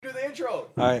intro. All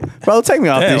right. Bro, take me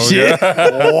off this shit.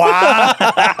 Wow.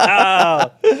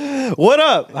 What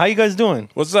up? How you guys doing?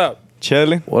 What's up?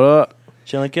 Chilling. What up?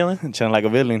 Chilling, killing? Chilling like a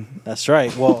villain. That's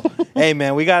right. Well, hey,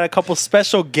 man, we got a couple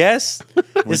special guests.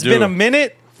 It's been a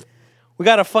minute. We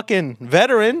got a fucking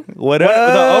veteran. What The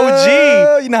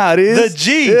OG. You know how it is. The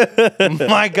G.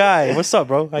 My guy. What's up,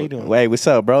 bro? How you doing? Wait, what's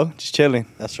up, bro? Just chilling.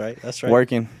 That's right. That's right.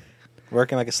 Working.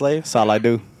 Working like a slave? That's all I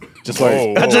do. Just work.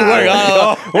 Whoa, I just whoa,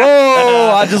 work. whoa.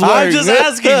 Whoa, I just work. I'm just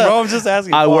asking, bro. I'm just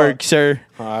asking. I Oh. work, sir.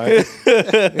 All right.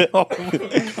 Yo. All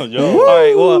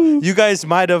right. Well, you guys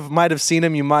might have seen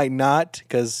him. You might not,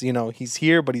 because he's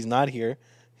here, but he's not here.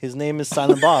 His name is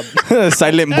Silent Bob.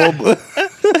 Silent Bob.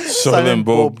 Silent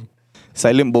Bob.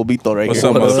 Silent Bobito right What's here.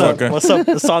 up, motherfucker? What's up,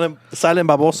 Silent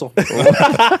Baboso?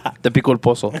 Te pico el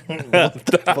pozo.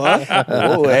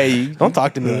 Oh, hey. Don't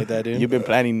talk to me like that, dude. You've been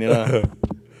planning it.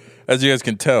 As you guys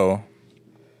can tell,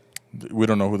 we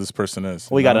don't know who this person is.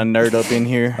 We got a nerd up in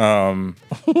here.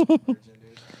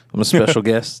 I'm a special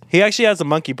guest. He actually has a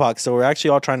monkeypox, so we're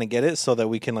actually all trying to get it so that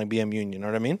we can be immune. You know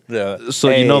what I mean? Yeah. So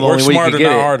Hey, you know the Work only way you smarter, could get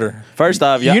not it. harder. First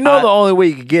off, You know the only way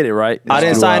you could get it, right? I Is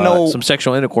didn't through, sign no- some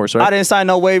sexual intercourse, right? I didn't sign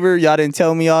no waiver. Y'all didn't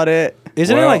tell me all that.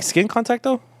 Isn't it Well- like skin contact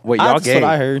though? Wait, That's y'all what gay?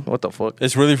 I heard. What the fuck?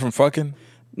 It's really from fucking.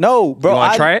 No, bro. You want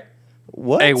I to try it?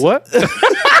 What? Hey, what?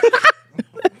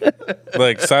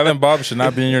 Like, Silent Bob should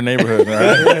not be in your neighborhood,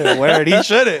 right? Where he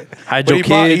shouldn't. Hide But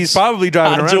your he's kids. probably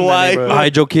driving Hide around. your in that wife. neighborhood.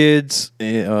 Hide your kids.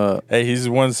 Hey, he's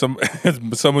one some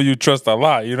of you trust a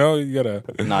lot, you know? You gotta,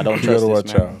 Nah, don't you trust gotta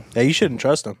this, watch man. out. Hey, you shouldn't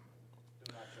trust him.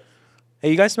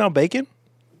 Hey, you guys smell bacon?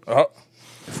 Oh,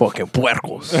 fucking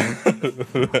puercos.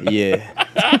 Yeah.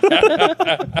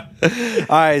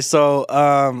 All right, so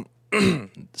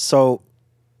so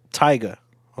Tyga,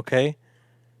 okay?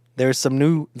 There's some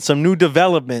new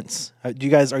developments. Are you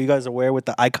guys aware with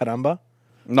the Ay Caramba?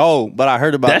 No, but I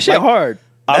heard about That shit hard.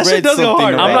 I That shit read does go something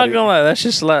hard. about I'm not it. gonna lie. That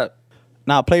shit slap.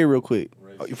 Nah, play it real quick.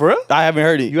 For real? I haven't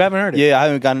heard it. You haven't heard it? Yeah, I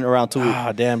haven't gotten around to it.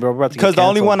 Ah, damn, bro. We're about to get Because the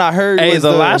only canceled. one I heard Hey, was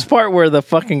the last part where the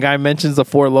fucking guy mentions the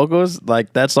four logos,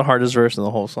 like that's the hardest verse in the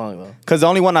whole song, though. Because the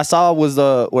only one I saw was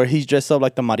where he's dressed up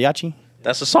like the mariachi.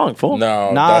 That's a song, fool.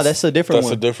 no. Nah, that's a different That's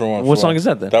one. a different one. What fool. song is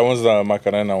that then? That one's the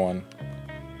Macarena one.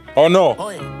 Oh, no.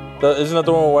 Isn't that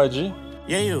the one with YG?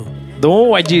 Yeah, you. The one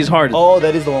with YG is hard. Oh,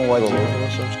 that is the one white.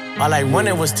 All I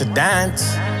wanted was to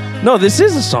dance. No, this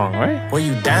is a song, right? Will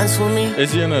you dance with me?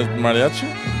 Is he in a mariachi?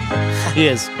 He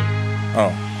is.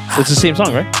 Oh. It's the same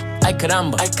song, right? Ay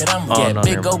caramba, ay caramba. Oh, Yeah, no,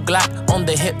 big never old Glock on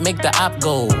the hip, make the op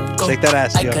go. Shake that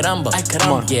ass, Ay yo. caramba, ay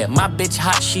Come on. caramba. Yeah, my bitch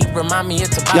hot, she remind me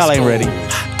it's a Bosco. Y'all ain't ready.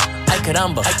 Ay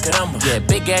caramba, ay caramba. Yeah,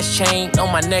 big ass chain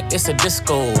on my neck, it's a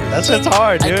disco. That shit's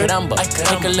hard, Ay dude. caramba, ay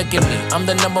caramba. Take a look at me, I'm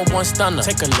the #1 stunner.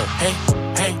 Take a look, hey,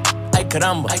 hey. Ay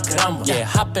caramba, ay caramba. Yeah,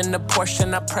 hop in the Porsche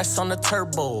and I press on the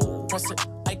turbo. Press it,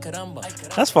 ay caramba, ay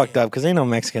caramba. That's fucked up because ain't no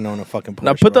Mexican on a fucking Porsche.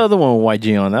 Now put the bro. other one with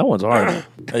YG on. That one's hard.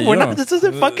 Hey, We're you not, know. this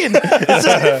isn't fucking. This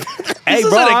isn't, Hey, this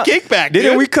bro, isn't a kickback.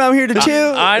 Didn't dude. we come here to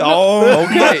chill? I know. Oh,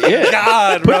 Okay, yeah.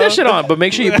 God, Put bro. that shit on, but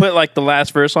make sure you put like the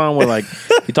last verse on where like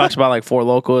he talks about like four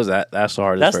locals. That's the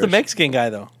hardest. That's the verse. Mexican guy,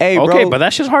 though. Hey, bro. Okay, but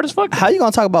that shit's hard as fuck. How you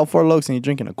gonna talk about Four Lokes and you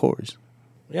drinking a Coors?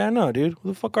 Yeah, I know, dude. Who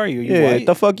the fuck are you? You Yeah, white?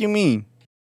 the fuck you mean?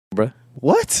 bruh?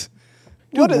 What?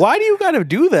 Dude, why do you gotta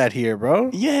do that here, bro?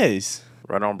 Yes.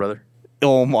 Right on, brother.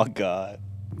 Oh my God.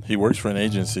 He works for an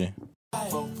agency. My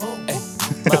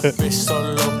bitch so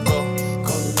loco,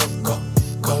 go loco,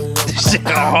 go loco. Shit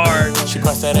hard. She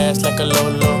bust that ass like a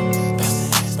Lolo.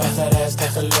 Bust that ass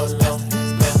like a Lolo.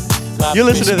 You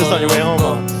listen to this on your way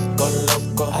home,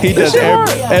 He does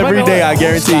every day. I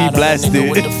guarantee he blasts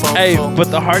it. Hey,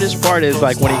 but the hardest part is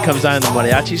like when he comes down in the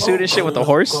mariachi suit and shit with the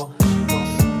horse.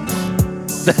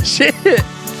 That shit.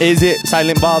 Is it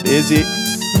Silent Bob? Is it?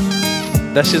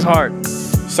 That shit's hard.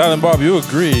 Silent Bob, you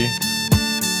agree?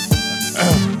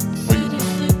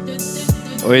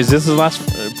 Wait, is this the last?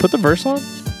 Put the verse on.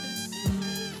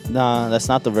 Nah, that's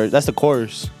not the verse. That's the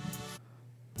chorus.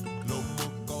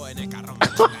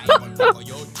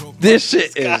 This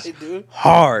shit is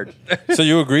hard. So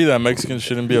you agree that Mexicans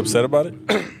shouldn't be upset about it?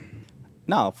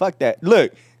 No, fuck that.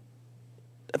 Look,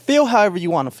 feel however you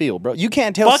want to feel, bro. You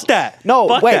can't tell. Fuck that. No,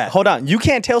 Fuck wait, that. hold on. You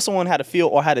can't tell someone how to feel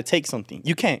or how to take something.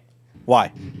 You can't.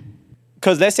 Why?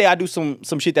 Because let's say I do some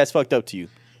shit that's fucked up to you,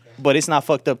 but it's not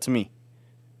fucked up to me.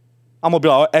 I'm gonna be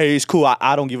like, hey, it's cool.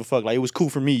 I don't give a fuck. Like, it was cool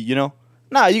for me, you know?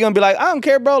 Nah, you're gonna be like, I don't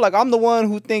care, bro. Like, I'm the one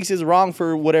who thinks it's wrong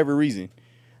for whatever reason.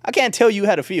 I can't tell you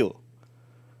how to feel.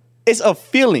 It's a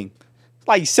feeling. It's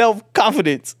like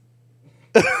self-confidence.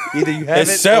 Either you have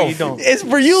It's it or self. you don't. It's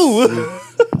for you.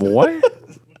 What?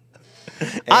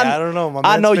 Hey, I don't know. My I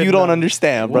man's know spitting you don't out.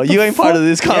 understand, bro. You ain't part of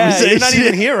this conversation. Yeah, you're not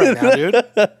even here right now, dude.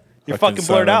 You're fucking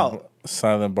blurred out.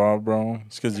 Silent Bob, bro.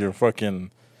 It's because you're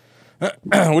fucking.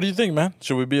 What do you think, man?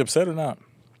 Should we be upset or not?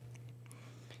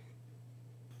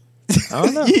 I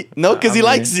don't know. No, because he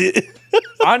likes it.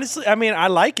 Honestly, I mean, I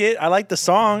like it. I like the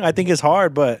song. I think it's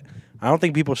hard, but I don't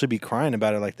think people should be crying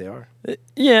about it like they are.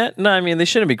 Yeah, no, I mean they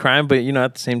shouldn't be crying, but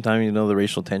at the same time, the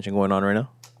racial tension going on right now.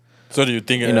 So do you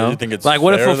think? You think it's like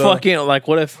what fair, if though?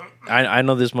 what if I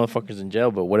know this motherfucker's in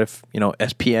jail, but what if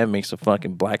SPM makes a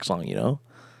fucking black song?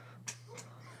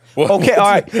 Okay, all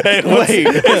right. Hey, Wait.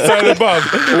 what's Silent Bob?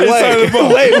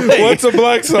 Wait. What's a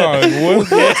black song?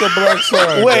 What's a black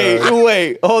song?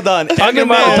 Wait. Hold on. Talking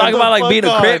Eminem- about like being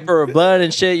a Crip or a Blood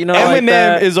and shit. Like Eminem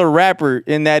that. is a rapper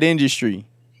in that industry.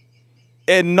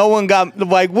 And no one got,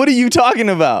 like, what are you talking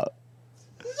about?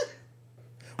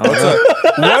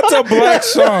 What's a black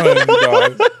song,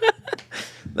 dog?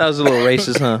 That was a little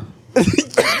racist, huh?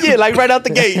 Yeah, like right out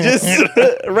the gate, just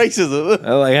racism.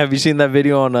 Like, have you seen that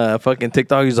video on fucking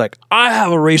TikTok? He's like, I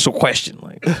have a racial question.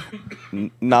 Like,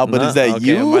 Nah, but is that okay,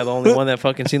 you? Am I the only one that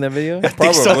fucking seen that video?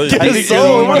 Probably. so. I think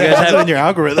So- You guys have it in your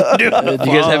algorithm, dude. Do you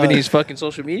guys have any fucking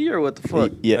social media or what the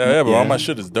fuck? Yeah, but all my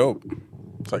shit is dope.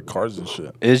 It's like cars and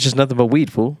shit. It's just nothing but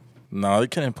weed, fool. No, they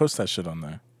can't post that shit on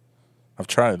there. I've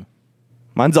tried.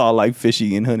 Mine's all like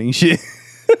fishy and honey shit.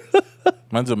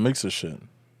 Mine's a mix of shit.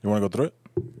 You want to go through it?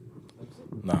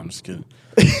 Nah, I'm just kidding.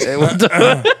 Hey, what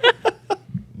the-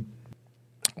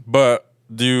 But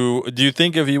do you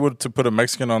think if he were to put a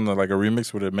Mexican on a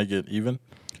remix, would it make it even?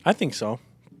 I think so.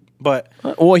 But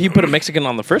well, he put a Mexican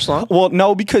on the first song. Well,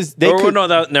 no, because they Or could. no,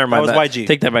 never mind. That was YG.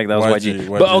 Take that back. That was YG.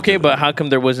 YG But okay, did but that. how come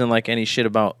there wasn't like any shit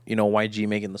about YG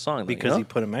making the song? Then, because he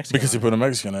put a Mexican. Because he put a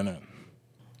Mexican in it.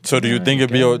 So do you think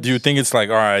do you think it's like,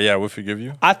 all right, yeah, we'll forgive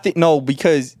you? I think no,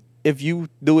 because if you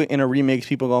do it in a remix,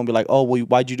 people are gonna be like, "Oh, well,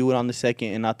 why'd you do it on the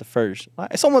second and not the first?"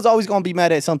 Like, someone's always gonna be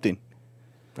mad at something.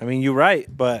 I mean, you're right,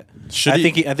 but Should I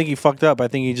he- think he fucked up. I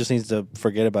think he just needs to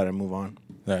forget about it and move on.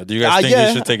 Yeah. Do you guys think yeah.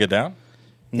 he should take it down?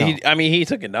 No. He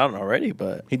took it down already,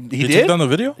 but He He did. took down the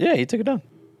video? yeah, he took it down.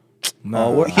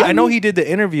 No. I know he did the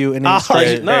interview and it was Oh,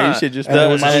 straight. yeah. you should just- And it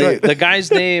was my- straight. The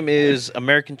guy's name is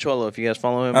American Cholo. If you guys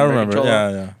follow him, I American remember. Cholo.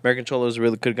 Yeah. American Cholo is a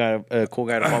really good guy, cool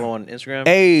guy to follow on Instagram.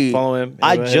 Hey, follow him.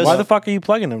 I Everybody just- Why the fuck are you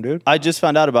plugging him, dude? I just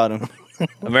found out about him.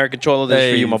 American Cholo. This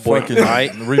is for you, my boy. fucking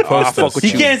Alright? repost I fuck this. with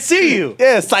He you. can't see you.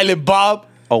 Yeah, Silent Bob.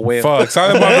 Oh wait. Fuck.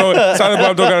 Silent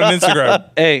Bob don't got an Instagram.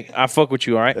 Hey, I fuck with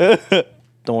you. All right.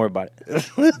 Don't worry about it.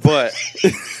 But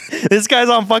This guy's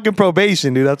on fucking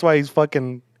probation, dude. That's why he's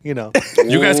fucking, You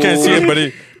guys can't see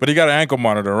it, but he got an ankle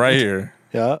monitor right here.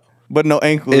 yeah. But no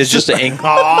ankles. it's just an ankle.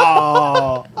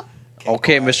 Oh,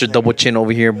 Okay, Mr. Double Chin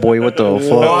over here, boy. What the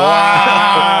fuck?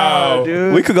 Wow.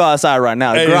 dude. we could go outside right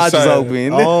now. The Hey, garage is Silent-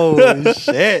 open. Oh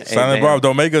shit. Silent man. Bob,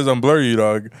 don't make us unblur you,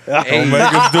 dog. Hey. Don't make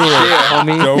us do it.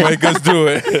 homie. Don't make us do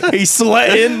it. He's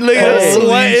sweating. Look at him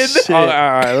Holy sweating. All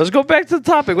right, let's go back to the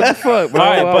topic. What the fuck, bro? All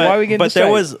right, why are we getting but there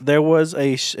distracted? was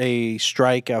a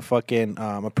strike, a fucking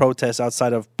a protest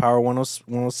outside of Power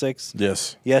 106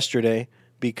 Yes. yesterday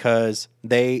because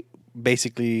they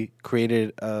basically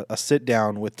created a sit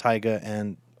down with Tyga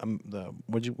and the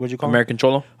what'd you call American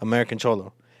Cholo. him? American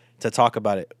Cholo to talk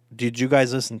about it. Did you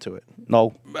guys listen to it?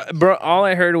 No. Bro, all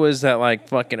I heard was that like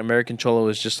fucking American Cholo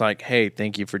was just like, hey,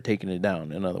 thank you for taking it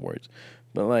down. In other words,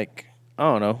 but like I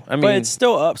don't know. I mean, But it's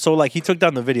still up. So like he took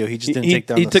down the video. He just didn't take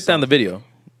down. he the took down song. the video.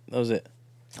 That was it.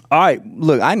 All right,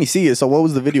 look, I didn't see it. So what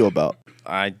was the video about?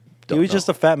 I He don't was know. just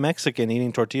a fat Mexican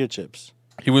eating tortilla chips.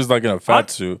 He was like in a fat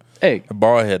suit, Hey,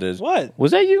 bald headed. What?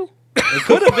 was that you? It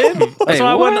could have been. That's Hey,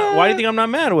 why I what? wasn't. Why do you think I'm not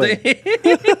mad with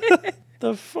it?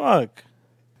 The fuck?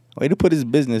 Way to put his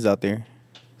business out there.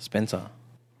 Spencer.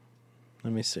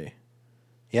 Let me see.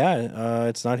 Yeah,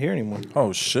 it's not here anymore.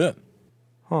 Oh shit.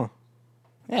 Huh?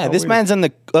 Yeah, this man's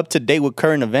up to date with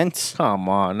current events. Come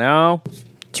on now.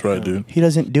 That's right, dude. He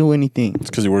doesn't do anything. It's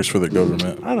because he works for the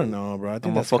government. I don't know, bro. I think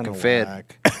I'm a that's fucking kinda fed.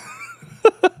 whack.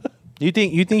 You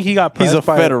think he got pressed He's a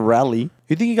by federale.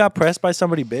 You think he got pressed by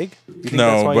somebody big? You think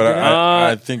that's No, why he but did it?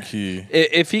 I think he.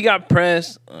 If he got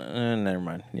pressed, never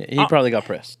mind. Yeah, he probably got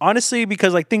pressed. Honestly,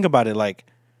 because like think about it, like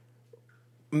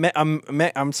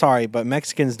I'm sorry, but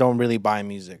Mexicans don't really buy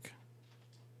music.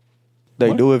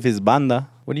 They do with his banda.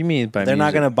 What do you mean by They're not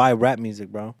music? gonna buy rap music,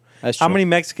 bro. That's How true. many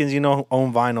Mexicans you know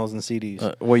own vinyls and CDs?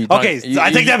 What you Okay, talking-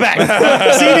 I take that back.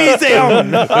 CDs they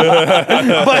own.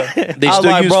 But They I was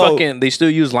still like, use bro. They still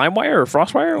use LimeWire or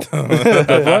FrostWire.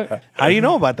 The fuck? how do you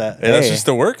know about that? Hey, that Hey. shit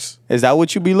still works. Is that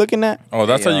what you be looking at? Oh,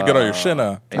 that's how you get all your shit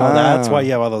now. Oh, that's why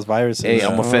you have all those viruses. Hey,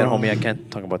 I'm a fan, homie. I can't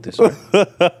talk about this.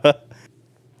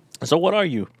 So what are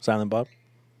you, Silent Bob?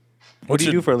 What do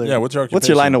you do for a living? Yeah, what's your occupation? What's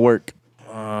your line of work?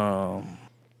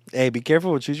 Hey, be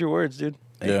careful. Choose your words, dude.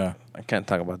 Yeah. I can't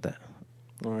talk about that.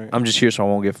 All right. I'm just here so I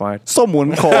won't get fired.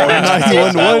 Someone call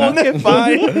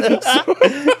 911.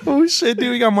 Oh shit,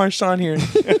 dude, we got Marshawn here.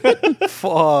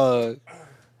 Fuck.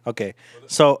 Okay,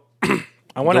 so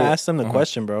I want to ask them the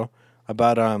question, bro,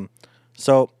 about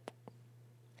So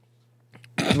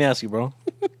let me ask you, bro.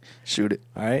 Shoot it.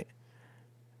 All right,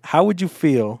 how would you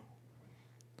feel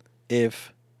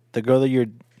if the girl that you're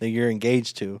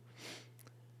engaged to,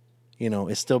 you know,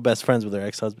 is still best friends with her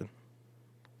ex-husband?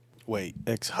 Wait,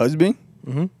 ex-husband?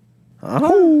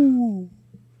 Are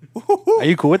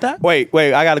you cool with that? Wait,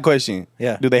 I got a question.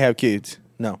 Yeah. Do they have kids?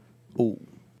 No. Ooh.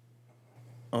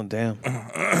 Oh damn.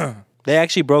 They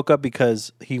actually broke up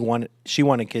because she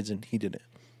wanted kids and he didn't.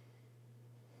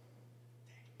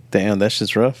 Damn, that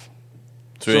shit's rough.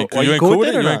 So, are you you ain't cool cool with with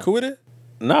it it? or You ain't not? cool with it?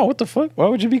 No, what the fuck? Why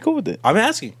would you be cool with it? I'm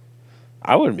asking.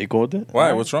 I wouldn't be cool with it.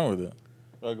 Why? What's wrong with it?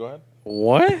 Go ahead.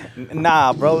 What?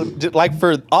 Nah, bro. Just like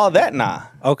for all that, nah.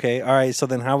 Okay, all right. So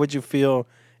then, how would you feel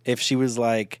if she was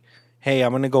like, "Hey,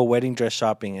 I'm gonna go wedding dress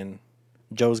shopping, and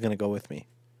Joe's gonna go with me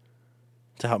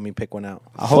to help me pick one out"?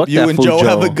 I hope Fuck you that and fool, Joe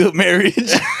have Joe. a good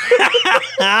marriage.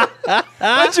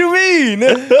 What you mean?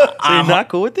 So you're not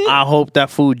cool with it? I hope that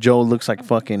food Joe looks like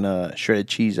fucking shredded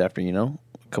cheese after, you know,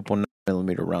 a couple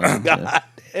 9mm rounds.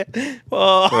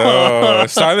 Oh,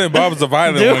 Silent Bob's a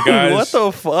violent Dude, one, guys. what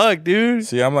the fuck, dude?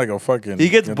 See, I'm like a fucking. He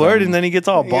gets blurred and then he gets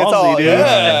all ballsy, dude.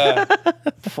 Yeah.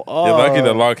 You're lucky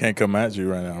the law can't come at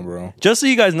you right now, bro. Just so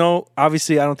you guys know,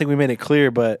 obviously, I don't think we made it clear,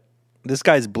 but this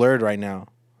guy's blurred right now.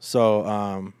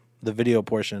 So the video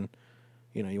portion,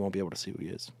 you know, you won't be able to see who he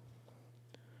is.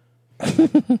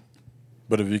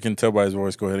 But if you can tell by his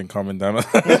voice, go ahead and comment down.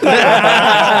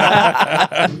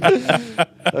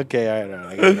 Okay, all right.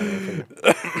 I got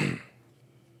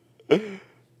it.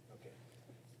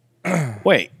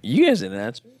 Wait, you guys didn't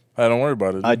answer. I don't worry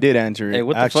about it. I did answer it. Hey,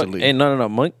 what the actually. fuck? Hey,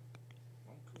 no.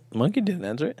 Monkey didn't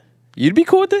answer it. You'd be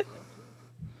cool with it?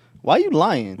 Why you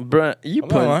lying, Bruh, you I'm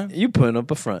not lying. putting up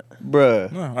a front.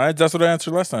 bruh? No, that's what I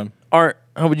answered last time. Art,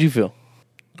 how would you feel?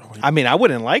 I mean, I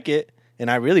wouldn't like it, and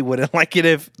I really wouldn't like it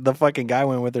if the fucking guy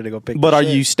went with her to go pick. But the are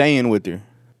shit. you staying with her,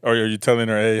 Or are you telling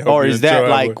her, hey, hope or you is that enjoy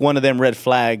like it? one of them red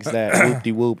flags that whoop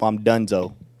de whoop? I'm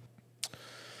donezo.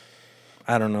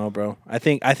 I don't know, bro. I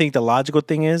think the logical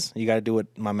thing is you got to do what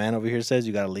my man over here says.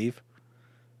 You got to leave,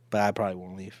 but I probably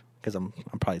won't leave because I'm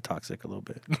probably toxic a little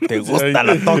bit. Te gusta la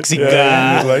tóxica.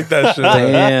 Yeah, you like that shit.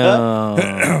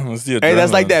 Damn. Let's see Hey,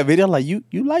 that's like that video. Like you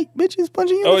like bitches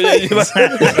punching you Oh, in the yeah. face. You like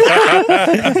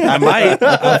I might.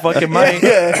 I fucking might.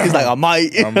 He's like, I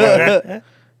might.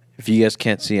 If you guys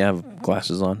can't see, I have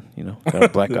glasses on. You know, got a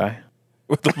black eye.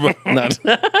 what the fuck? Not-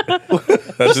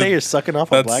 That's Say you're just sucking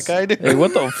off a black guy, dude. hey,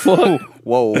 what the fuck?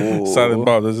 Whoa. Silent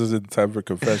Bob. This isn't time for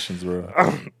confessions, bro.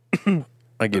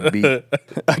 I get beat.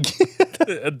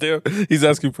 Damn. He's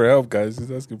asking for help, guys. He's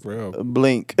asking for help.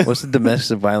 Blink. What's the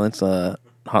domestic violence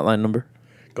hotline number?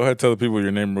 Go ahead, tell the people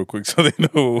your name real quick so they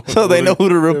know. So they know who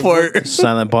to report.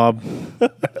 Silent Bob.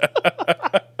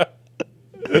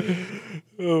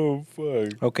 Oh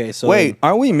fuck. Okay, so Wait,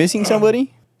 aren't we missing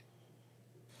somebody?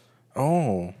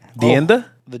 Oh.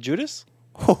 Dienda? the Judas.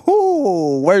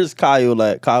 Where's Kyle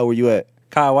at? Kyle, where you at?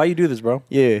 Kyle, why you do this, bro?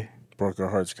 Yeah. Broke our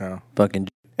hearts, Kyle. Fucking.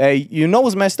 Hey, you know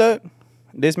what's messed up?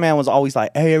 This man was always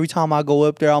like, hey, every time I go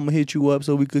up there, I'm going to hit you up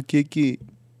so we could kick it.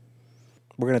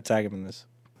 We're gonna tag him in this.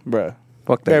 Bruh.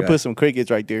 Fuck that Better guy. put some crickets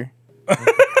right there. You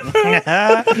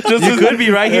could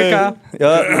be right here, Kyle.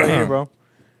 Right here, bro.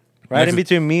 Right in Next-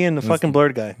 between me and the fucking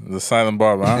blurred guy. The Silent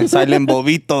Bob, huh? Silent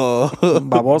Bobito. Baboso.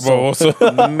 But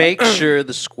also, Make sure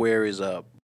the square is up.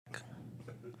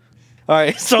 All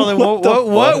right. So then,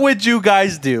 what would you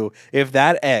guys do if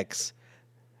that ex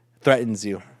threatens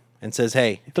you and says,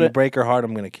 "Hey, if you break her heart,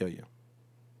 I'm gonna kill you"?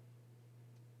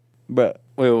 Bruh.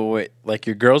 Wait. Like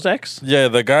your girl's ex? yeah,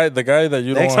 the guy that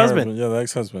you don't ex-husband. want her- Yeah, the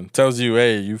ex-husband tells you,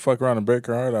 hey, you fuck around and break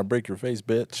her heart, I'll break your face,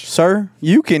 bitch. Sir,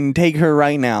 you can take her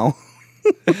right now.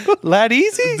 Lad,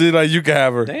 easy. Dude, like, you can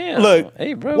have her. Damn. Look,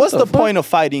 hey, bro. what's what the point of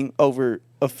fighting over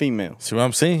a female? See what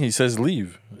I'm saying? He says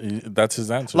leave. That's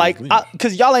his answer. Like, leave.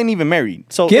 because y'all ain't even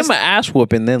married. So Give it's- him an ass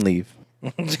whooping, then leave.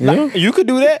 you could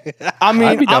do that. I I'd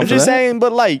mean, be down I'm for just that. saying,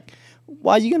 but like,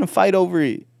 why you gonna fight over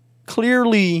it?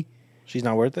 Clearly, She's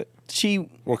not worth it. she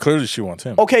Well, clearly she wants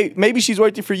him. okay. Maybe she's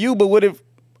worth it for you, but what if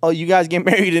you guys get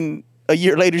married and a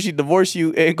year later she divorce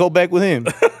you and go back with him?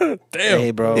 Damn.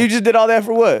 Hey, bro. You just did all that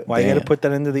for what? Why you gotta put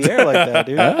that into the air like that,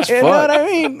 dude? What You know what I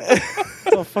mean?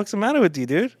 the fuck's the matter with you,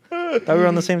 dude? Thought we were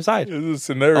on the same side. There's a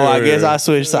scenario. Oh, I guess here. I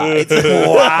switched sides.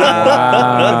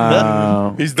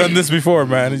 Wow. He's done this before,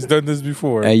 man. He's done this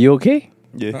before. Hey, you okay?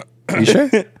 Yeah, You sure?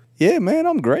 yeah, man,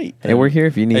 I'm great. Hey, we're here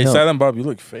if you need Hey, help. Silent Bob, you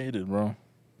look faded, bro.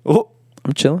 Oh,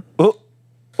 I'm chilling.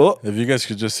 If you guys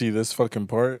could just see this fucking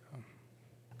part.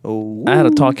 Oh, I had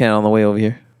a tall can on the way over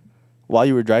here. while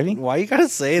you were driving. Why you gotta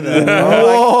say that?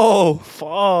 Oh, Fuck.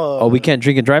 Oh, we can't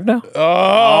drink and drive now?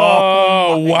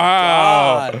 Oh,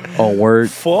 wow. Oh, word.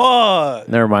 Fuck.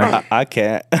 Never mind. I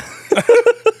can't.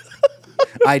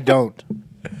 I don't.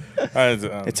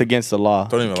 It's against the law.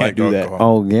 Don't even Can't like do that.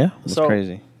 alcohol. Oh, yeah? That's So-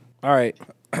 crazy. All right.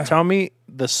 Tell me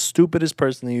the stupidest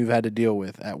person that you've had to deal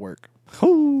with at work.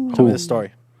 Ooh. Tell me the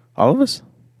story. All of us?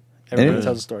 Everyone Yeah.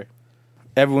 tells a story.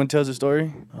 Everyone tells a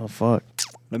story. Oh, fuck.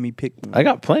 Let me pick. One. I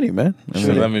got plenty, man. I So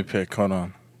mean, let me pick. Hold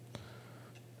on.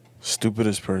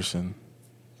 Stupidest person.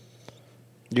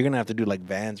 You're gonna have to do like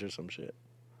Vans or some shit.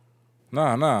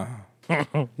 Nah.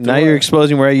 now you're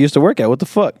exposing where I used to work at. What the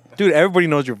fuck? Dude, everybody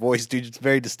knows your voice, dude. It's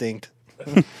very distinct.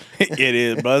 It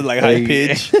is, bro. It's like high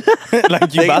pitch.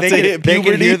 Like you about to hit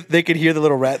puberty. they could hear the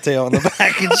little rat tail on the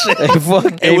back and shit. Hey,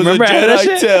 fuck. It was a remember I had that Jedi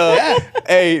shit? tail.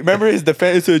 Hey, remember his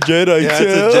defense? It's a Jedi Yeah,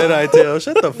 tail. it's a Jedi tail.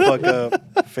 Shut the fuck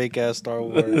up. Fake ass Star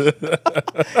Wars.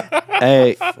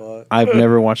 Hey, Fuck. I've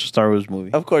never watched a Star Wars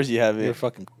movie. Of course you have You're it.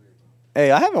 fucking Hey,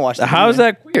 I haven't watched. How is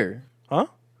that queer? huh?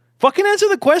 Fucking answer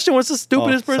the question. What's the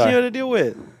stupidest person sorry. you had to deal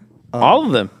with? All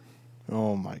of them.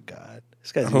 Oh my god.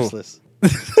 This guy's Who? useless.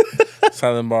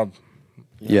 Silent Bob.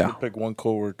 Yeah. Pick one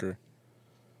coworker.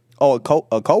 Oh,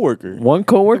 a coworker. One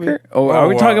coworker? Oh, are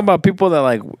we wow. talking about people that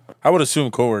like? I would assume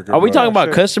coworker. Are we bro. talking about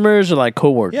sure. customers or like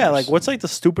coworkers? Yeah, like what's like the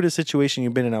stupidest situation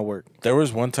you've been in at work? There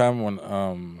was one time when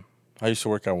I used to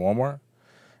work at Walmart,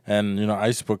 and you know I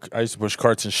used to push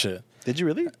carts and shit. Did you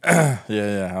really?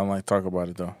 Yeah. I don't like to talk about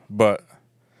it though. But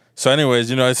so, anyways,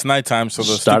 you know it's nighttime, so the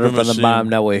started stupid from the machine- bottom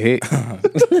that way hit.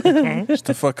 Just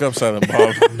the fuck up, Silent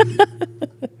Bob.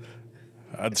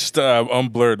 I'm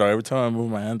blurred though. Every time I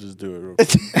move my hand, just do it real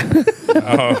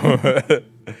quick.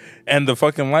 And the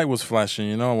fucking light was flashing,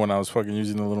 you know, when I was fucking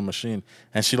using the little machine.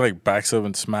 And she like backs up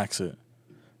and smacks it,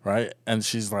 right? And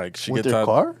she's like, she With gets her out.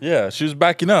 car? Yeah, she was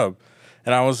backing up,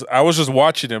 and I was just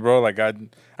watching it, bro. Like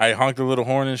I honked a little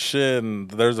horn and shit, and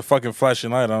there's a fucking flashing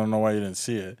light. I don't know why you didn't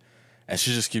see it. And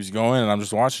she just keeps going, and I'm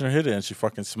just watching her hit it, and she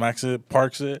fucking smacks it,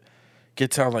 parks it,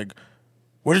 gets out like,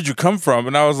 where did you come from?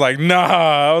 And I was like,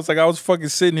 nah. I was fucking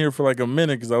sitting here for like a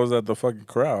minute because I was at the fucking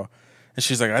corral. And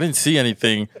she's like, I didn't see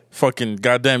anything. Fucking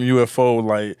goddamn UFO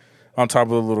like on top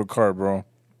of the little car, bro.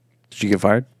 Did you get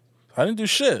fired? I didn't do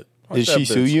shit. Fuck Did that she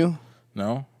sue bitch. you,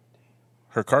 No.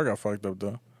 Her car got fucked up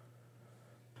though.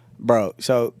 bro?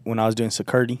 So when I was doing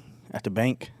security at the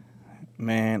bank,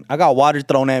 man, I got water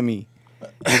thrown at me.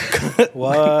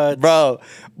 What? Bro,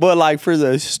 but like for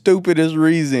the stupidest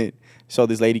reason. So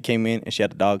this lady came in and she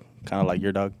had a dog, kind of like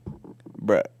your dog,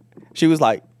 bro. She was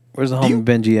like, Where's the Do you- homie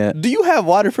Benji at? "Do you have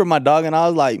water for my dog?" And I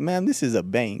was like, "Ma'am, this is a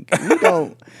bank.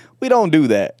 We don't do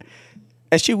that."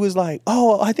 And she was like,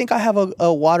 "Oh, I think I have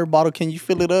a water bottle. Can you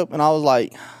fill it up?" And I was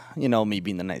like, you know, me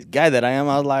being the nice guy that I am,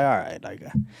 I was like, "All right, like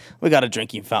we got a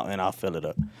drinking fountain. I'll fill it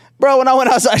up." Bro, when I went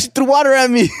outside, she threw water at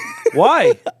me.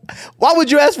 Why? Why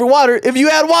would you ask for water if you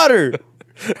had water?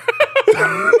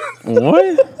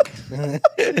 What?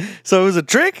 So it was a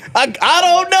trick? I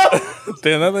don't know.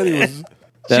 Damn, that lady was.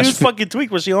 She That's was fucking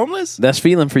tweaked. Was she homeless? that's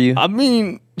feeling for you. I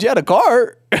mean, she had a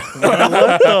car. What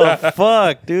the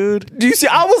fuck, dude? Do you see?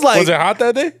 I was like, Was it hot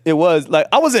that day? it was like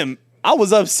I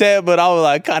was upset, but I was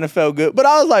like kind of felt good. But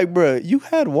I was like, bro, you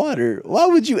had water. Why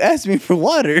would you ask me for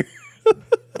water?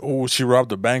 Oh, she robbed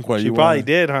the bank while You you probably won.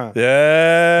 did, huh?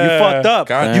 Yeah. You fucked up.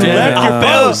 God You damn. left your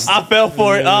post. I fell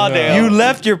for it. Oh damn. You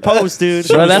left your post, dude.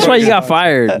 Bro, that's why you got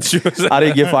fired. She was- I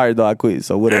didn't get fired though. I quit.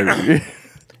 So whatever.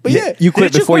 But yeah, You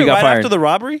quit Didn't before you quit got right fired. after the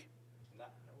robbery?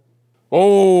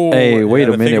 Oh. Hey, wait a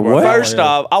to think minute, about what? that. first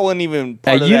off, I wasn't even.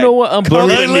 Hey, Part of you that know what?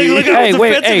 Unblurry. company. Look at Hey, how wait,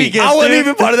 defensive he hey, gets, I wasn't dude.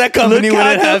 even part of that company when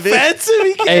it happened. defensive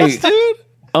he Hey. gets, dude.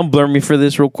 unblur me for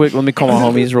this real quick. Let me call my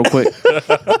homies real quick.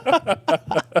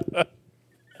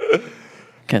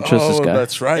 Can't trust this Oh, guy.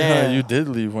 that's right. Huh? Damn. You did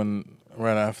leave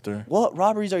right after. What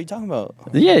robberies are you talking about?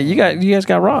 Yeah, you guys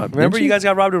got robbed. Remember didn't you guys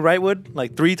got robbed in Wrightwood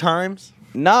like 3 times?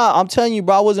 Nah, I'm telling you,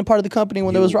 bro. I wasn't part of the company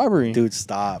when there was robbery. Dude,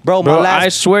 stop. Bro, my Bro, I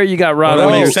last swear you got robbed Well,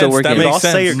 that when you were makes still sense. working. That makes I'll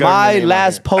say your sense. government my name on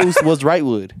last here. post was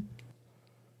Wrightwood.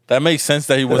 That makes sense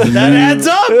that he wasn't. That adds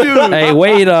up, dude. Hey,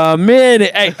 wait a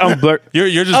minute. Hey, unblur.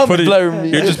 You're just putting. Unblur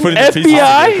me. You're just putting the pieces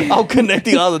together. FBI. I'm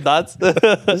connecting all the dots.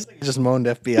 Just moaned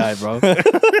FBI, bro.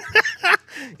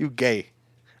 You gay.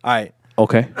 All right.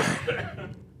 Okay.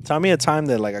 Tell me a time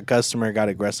that like a customer got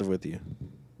aggressive with you.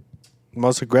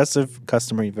 Most aggressive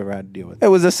customer you've ever had to deal with. It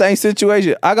was the same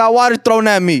situation. I got water thrown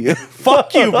at me.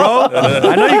 Fuck you, bro.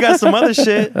 I know you got some other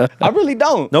shit. I really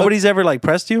don't. Nobody's ever like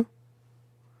pressed you?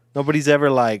 Nobody's ever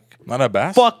like, Not a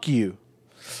bass. fuck you.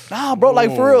 Nah, bro,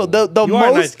 like for real. The You are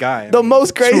a most nice guy. I the mean,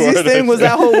 most craziest thing was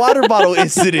that whole water bottle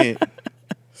incident.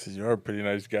 You're a pretty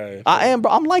nice guy. I am,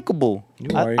 bro. I'm likable.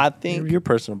 You are. I think. you're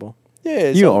personable. Yeah,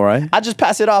 You all right? I just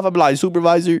pass it off. I be like,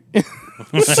 supervisor. Like,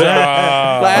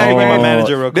 Ah. hey, my man,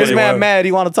 manager real quick. this man mad.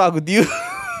 He want to talk with you.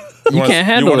 You can't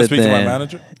handle You want it to speak to my then.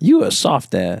 manager? You a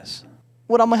soft ass.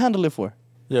 What I'm gonna handle it for?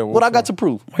 Yeah. What I got to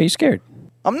prove? Why are you scared?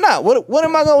 I'm not. What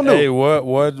am I gonna do? Hey,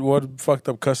 what fucked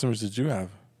up customers did you have?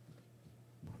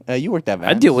 You worked that I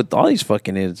man. deal with all these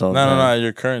fucking idiots all the No, time. no, no.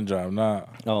 Your current job, not.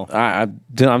 Oh,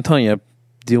 I'm telling you, I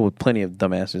deal with plenty of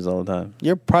dumbasses all the time.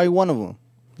 you're probably one of them.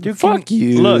 Dude, Fuck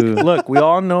you. Look. We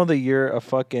all know that you're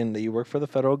that you work for the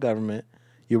federal government.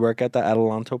 You work at the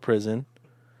Adelanto prison,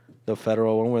 the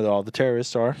federal one where all the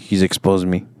terrorists are. He's exposing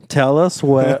me. Tell us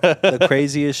what the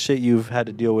craziest shit you've had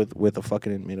to deal with a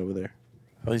fucking inmate over there.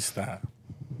 At least that.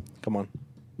 Come on.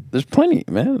 There's plenty,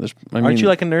 man. Aren't you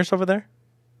like a nurse over there?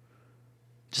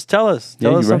 Just tell us. Yeah,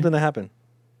 Tell us you're right. something that happened.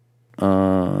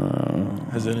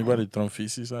 Has anybody thrown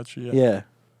feces at you yet? Yeah.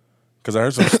 Because I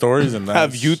heard some stories and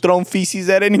Have you thrown feces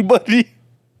at anybody?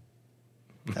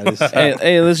 That is,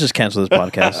 Hey, let's just cancel this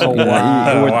podcast. Oh, You know,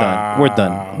 wow. We're done. We're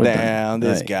done. We're Damn, done.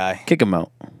 this Right. guy. Kick him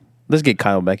out. Let's get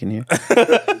Kyle back in here.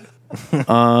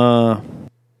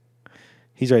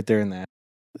 he's right there in that.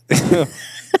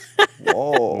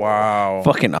 Whoa. Wow.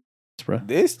 Fucking bro.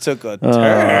 This took a turn.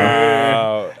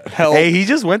 Wow. Help. Hey, he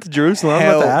just went to Jerusalem. I'm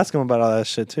about Help. to ask him about all that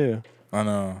shit too. I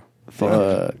know.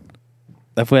 Fuck.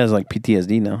 That fool has like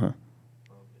PTSD now, huh?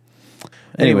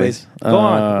 Anyways, go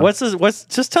on. What's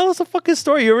just tell us a fucking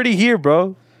story. You're already here,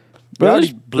 bro. We already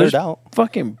there's blurred out.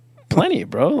 Fucking plenty,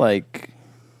 bro. Like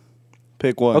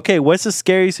Pick one. Okay, what's the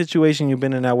scary situation you've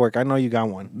been in at work? I know you got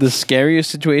one. the scariest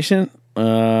situation.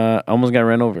 I almost got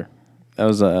ran over. That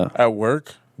was At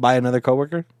work? By another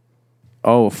coworker?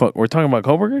 oh fuck. We're talking about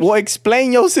coworkers. Well,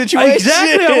 explain your situation.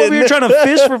 Exactly. I'm over here trying to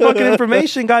fish for fucking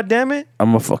information. God damn it.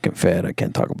 I'm a fucking fed. I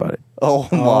can't talk about it. Oh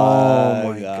my,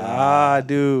 Oh my god,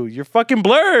 dude. You're fucking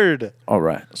blurred. All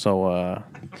right. So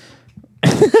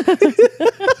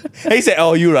He said,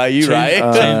 "Oh, you right, you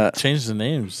right." Change the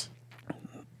names.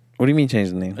 what do you mean change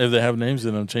the name? If they have names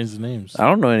in them, change the names. I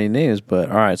don't know any names, but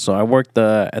all right. So I worked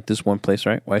at this one place,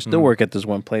 right? Well, I still work at this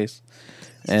one place,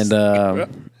 and I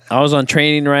was on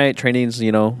training, right? Training's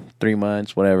 3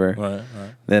 months, whatever. Right.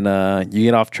 Then you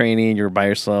get off training, you're by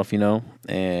yourself,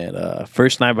 and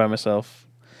first night by myself,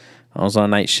 I was on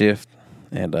night shift,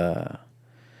 and I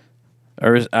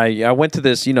went to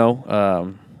this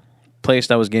place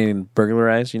that was getting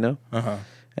burglarized, Uh-huh.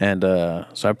 and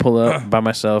so I pull up by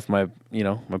myself. My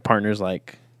partner's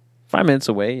like 5 minutes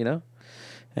away,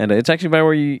 and it's actually by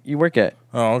where you work at.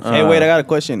 Oh, okay. Hey, wait, I got a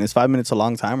question. Is 5 minutes a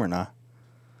long time or not?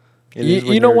 It is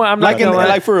when You know you're- what? I'm not Like, in, gonna lie.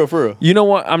 like for real. You know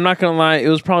what? I'm not gonna lie. It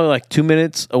was probably like 2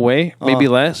 minutes away, maybe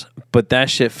less. But that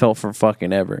shit felt for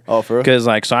fucking ever. Oh, for real? Because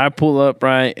so I pull up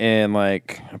right, and I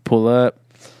pull up,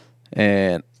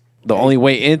 and the only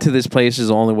way into this place is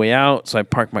the only way out. So I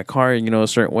park my car, a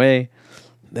certain way.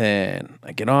 Then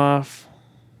I get off,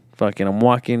 fucking, I'm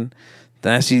walking.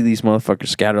 Then I see these motherfuckers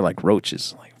scatter like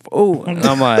roaches. Like, oh, and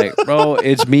I'm like, bro,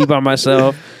 it's me by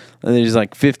myself. And there's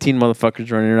like 15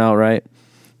 motherfuckers running out, right?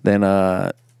 Then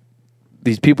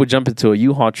these people jump into a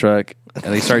U-Haul truck and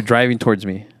they start driving towards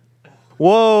me.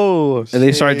 Whoa. And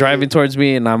they start driving towards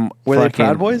me, and I'm Were they fucking,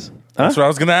 Proud Boys? That's what I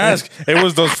was gonna ask. It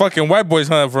was those fucking white boys,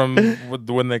 huh? From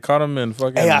when they caught him in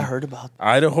fucking Hey, I heard about that.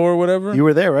 Idaho or whatever. You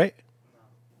were there, right?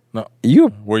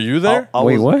 You? Were you there? I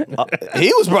Wait, was- what?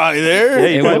 He was probably there.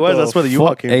 Yeah, you what was. the That's where the U-Haul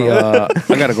fuck? came Hey,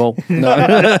 from. I gotta go.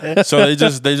 No. So they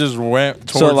just went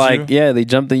towards So like, you. yeah, they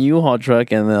jumped the U-Haul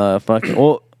truck and fucking.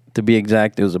 Well, to be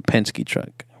exact, it was a Penske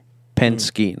truck.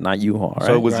 Penske, not U-Haul. Right?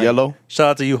 So it was yellow. Shout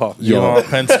out to U-Haul. U-Haul,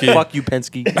 Penske. Fuck you,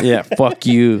 Penske. yeah, fuck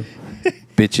you,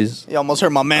 bitches. You almost hurt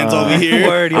my man's over here.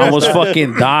 Word, I almost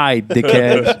fucking died,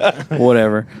 dickheads.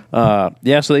 Whatever.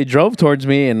 Yeah, so they drove towards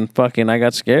me and fucking I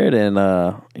got scared and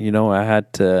I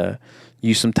had to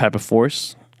use some type of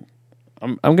force.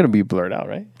 I'm gonna be blurred out,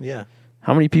 right? Yeah.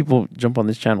 How many people jump on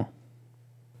this channel?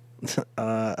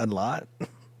 A lot.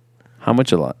 How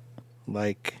much a lot?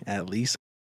 Like, at least.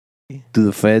 Do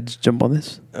the feds jump on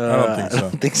this? don't think so. I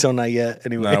don't think so, not yet.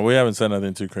 Anyway. Nah, we haven't said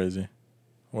nothing too crazy.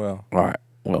 Well, All right.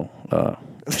 Well,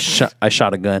 I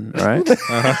shot a gun, all right?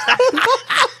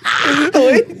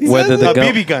 Whether the A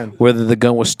gun, BB gun. whether the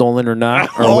gun was stolen or not,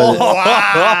 or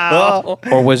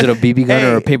whether, or was it a BB gun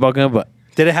or a Hey. paintball gun? But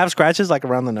Did it have scratches like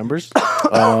around the numbers?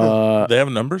 they have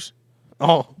numbers.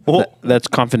 Oh. that's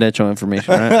confidential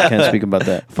information. Right? I can't speak about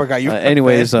that. Forgot you.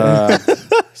 Anyways,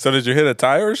 So did you hit a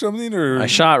tire or something? Or I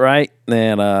shot right,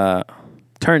 and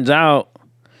turns out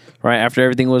Right after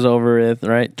everything was over with,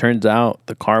 right? Turns out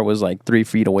the car was like 3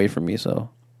 feet away from me, so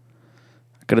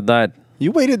I could have died.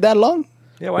 You waited that long?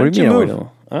 Yeah, why What didn't do you you mean? I move? waited?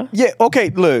 Huh? Yeah. Okay.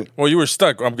 Look. Well, you were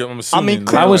stuck. I'm assuming.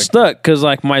 mean, I was like, stuck because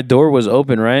like my door was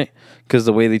open, right? Because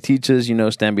the way they teach us,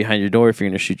 stand behind your door if you're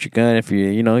gonna shoot your gun, if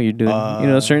you're doing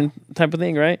a certain type of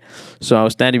thing, right? So I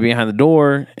was standing behind the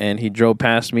door, and he drove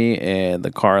past me, and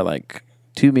the car like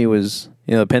to me was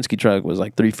the Penske truck was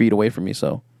like 3 feet away from me.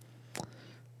 So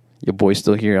your boy's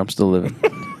still here. I'm still living.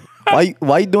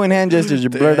 Why you doing hand gestures?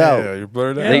 You're blurred Yeah, out. you're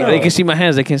blurred out. They can see my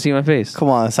hands. They can't see my face. Come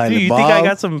on, Silent Dude, you Bob. think I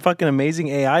got some fucking amazing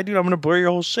AI, dude? I'm gonna blur your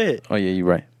whole shit. Oh yeah, you're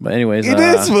right. But anyways, It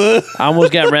is, man. I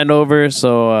almost got ran over.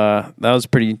 So that was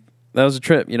pretty. That was a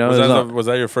trip. Was, it, was was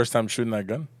that your first time shooting that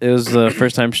gun? it was the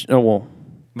first time.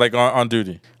 Like on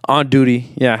duty? On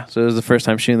duty. Yeah. So it was the first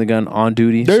time shooting the gun on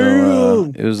duty. So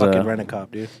Damn. it was Fucking rent a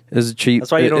cop, dude. it was a cheap.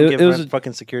 That's why you don't give it was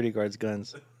fucking security guards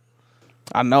guns.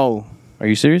 I know. Are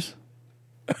you serious?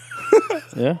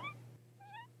 Yeah.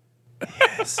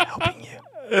 Yes, helping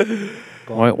you.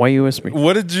 Why you whispering?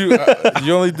 What did you?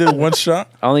 You only did one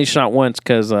shot? I only shot once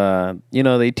because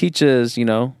they teach us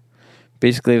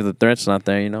basically if the threat's not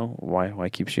there, why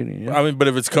keep shooting? I mean, but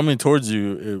if it's coming towards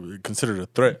you, it's considered a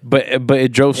threat. But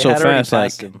it drove so had already fast, like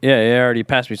passed him. it already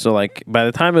passed me. So like by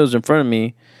the time it was in front of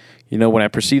me, when I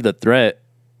perceived the threat,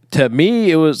 to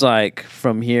me it was like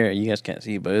from here. You guys can't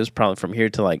see, but it was probably from here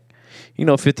to like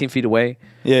 15 feet away.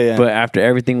 Yeah. But after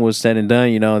everything was said and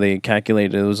done, they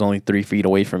calculated it was only 3 feet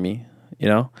away from me.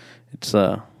 It's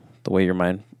the way your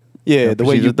mind Yeah, the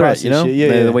way perceives you a threat, process shit.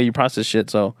 Yeah, the way you process shit.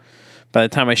 So by the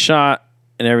time I shot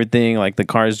and everything, like the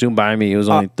car zoomed by me, it was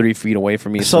only 3 feet away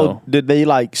from me. So did they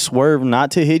like swerve not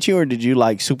to hit you, or did you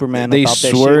like Superman? they on top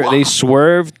that swerved. shit? They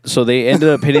swerved, so they ended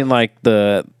up hitting like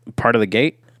the part of the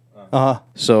gate.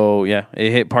 So yeah,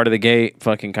 it hit part of the gate.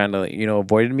 Fucking kind of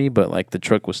avoided me, but like the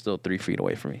truck was still 3 feet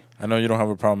away from me. I know you don't have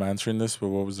a problem answering this, but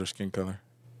what was their skin color?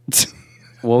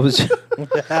 What was?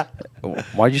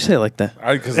 Why'd you say it like that?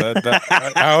 Because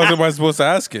how am I supposed to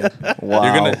ask it?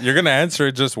 Wow. You're gonna answer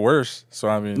it just worse. So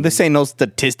I mean, This ain't no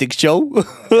statistics show.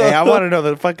 Hey, I want to know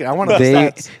the fucking. I want to know the They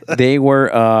stats. they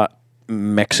were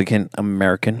Mexican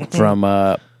American from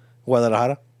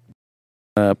Guadalajara.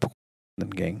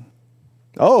 gang.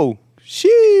 Oh,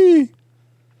 she.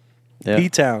 Yeah.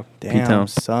 P-Town. Damn, P-Town.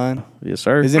 son. Yes,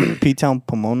 sir. Isn't P-Town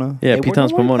Pomona? Yeah, Hey,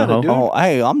 P-Town's what Pomona, gotta ho. do? Oh,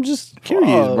 hey, I'm just curious,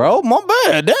 Oh. bro. My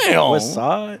bad. Damn. West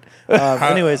Side.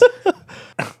 Anyways,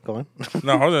 go on.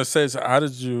 no, I was gonna say, so how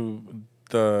did you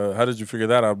figure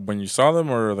that out when you saw them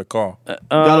or the call?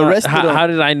 Got arrested on- How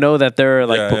did I know that they're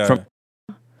like Yeah, from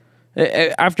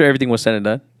after everything was said and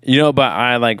done? But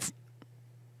I like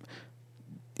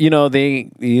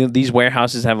these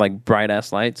warehouses have like bright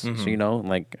ass lights, so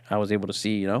like I was able to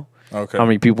see Okay. how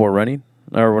many people were running,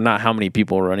 or not how many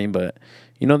people were running, but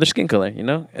their skin color.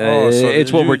 Oh, so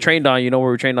it's what you- we're trained on.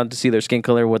 We're trained on to see their skin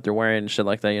color, what they're wearing, and shit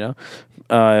like that.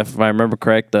 If I remember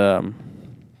correct,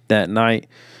 that night,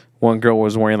 one girl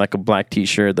was wearing like a black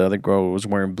T-shirt, the other girl was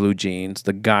wearing blue jeans.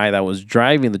 The guy that was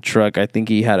driving the truck, I think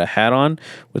he had a hat on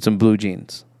with some blue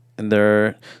jeans. And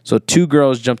so two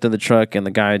girls jumped in the truck, and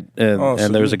the guy so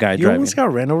and there was a guy You driving. almost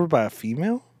got ran over by a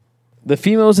female? The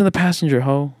female was in the passenger,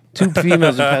 ho. Two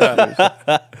females in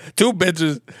passengers. Two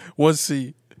bitches, one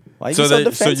seat. Why you so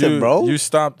defensive, bro? You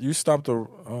stopped the.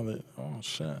 Oh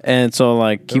shit. And so,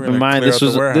 like, They keep were in gonna mind, clear this out the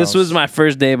was warehouse. my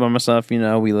first day by myself. We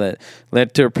led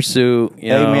to a pursuit. Hey,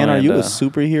 man, are and, you a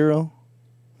superhero?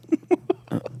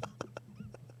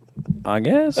 I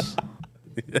guess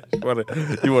You want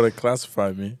to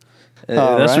classify me?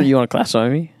 All that's right. what you want to classify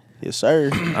me. Yes, sir.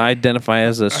 I identify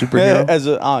as a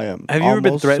superhero. I am. Have you ever been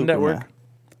almost threatened at Superman. work?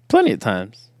 Plenty of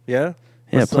times. Yeah?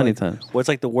 Yeah, What's plenty like- of times. What's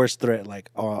like the worst threat? Like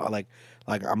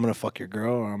I'm gonna fuck your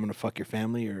girl, or I'm gonna fuck your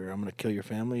family, or I'm gonna kill your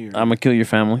family, or I'm gonna kill your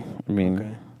family. I mean,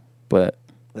 Okay. but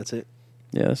that's it.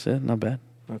 yeah, that's it. Not bad.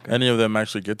 Okay. Any of them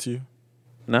actually get to you?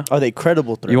 No. Are they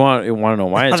credible threats? You want to know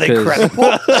why? It's Are they because credible?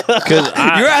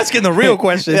 You're asking the real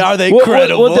question. Are they well,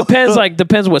 credible? well,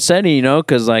 depends what setting,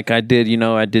 because like I did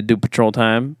do patrol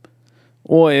time.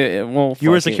 Well, You were a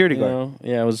fuck it, security you guard. know?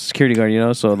 Yeah, I was a security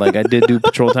guard, so like I did do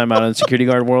patrol time out in the security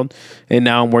guard world, and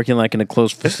now I'm working like in a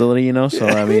closed facility, so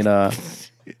I mean,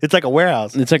 It's like a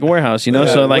warehouse. it's like a warehouse, so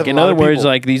with like a in lot other of words, people.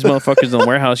 like these motherfuckers in the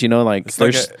warehouse, like It's they're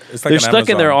like they're an stuck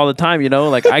in there Amazon. all the time,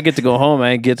 like I get to go home,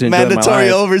 I get to enjoy Mandatory my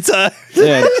life. overtime.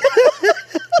 Yeah.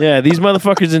 Yeah, these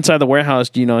motherfuckers inside the warehouse,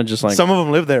 just like Some of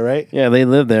them live there, right? yeah, they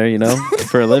live there,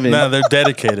 for a living. No, they're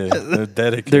dedicated. They're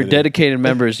dedicated. They're dedicated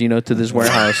members, to this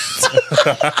warehouse.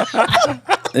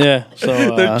 Yeah,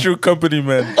 so They're true company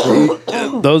men.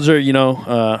 those are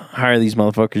hire these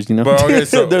motherfuckers. But okay,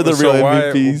 so They're the so real why,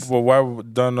 MVPs. Well, why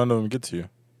don't none of them get to you?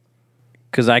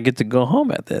 because I get to go home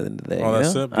at the end of the day. Oh, you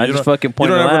that's know? it. But I you just don't- fucking point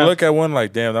You don't and ever laugh. look at one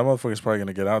like, damn, that motherfucker's probably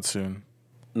gonna get out soon.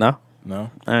 No,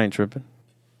 No, I ain't tripping.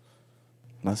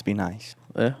 Must be nice.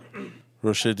 Yeah.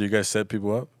 real shit. Do you guys set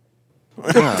people up?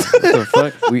 What the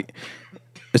fuck?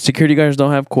 The security guards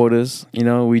don't have quotas. You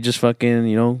know, we just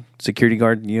fucking, security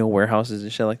guard, warehouses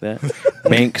and shit like that.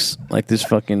 Banks, like this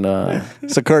fucking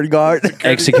Security guard.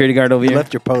 ex-security guard over You here.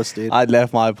 left your post, dude. I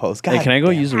left my post. Hey, God can I go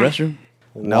damn. use the restroom?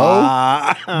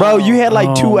 No, bro. You had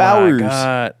like 2 Oh my hours.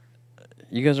 God.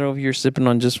 You guys are over here sipping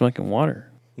on just fucking water.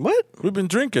 What? We've been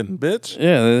drinking, bitch.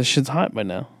 Yeah, this shit's hot by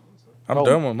now. I'm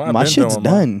done with mine. My Been shit's with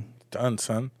mine. done. Done,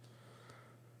 son.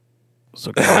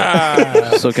 So can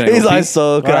I, so can I He's go like, pee? so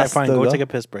All can I right, fine. still Go take a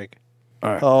piss break. All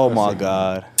right. Oh my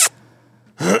god!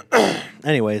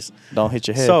 Anyways, Don't hit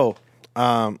your head. so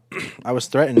I was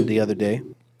threatened the other day.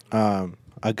 A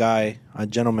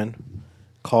gentleman,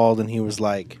 called and he was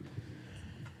like,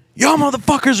 "Y'all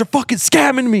motherfuckers are fucking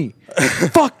scamming me.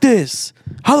 Fuck this.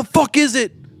 How the fuck is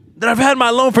it that I've had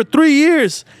my loan for 3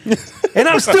 years and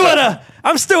I'm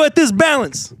still at this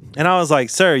balance?" And I was like,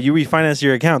 "Sir, you refinanced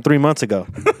your account 3 months ago,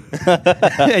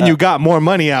 and you got more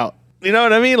money out. You know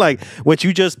what I mean? Like what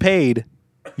you just paid,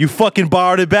 you fucking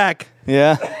borrowed it back."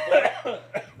 yeah,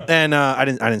 And I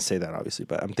didn't say that obviously,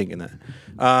 but I'm thinking that.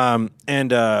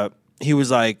 And he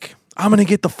was like, "I'm gonna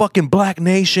get the fucking Black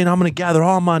Nation. I'm gonna gather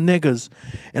all my niggas,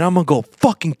 and I'm gonna go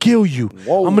fucking kill you.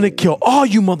 Whoa. I'm gonna kill all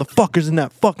you motherfuckers in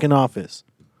that fucking office."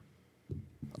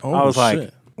 Oh, I was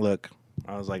shit.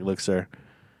 like, look, sir.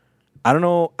 I don't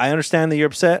know. I understand that you're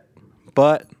upset,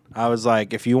 but I was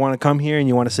like, if you want to come here and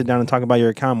you want to sit down and talk about your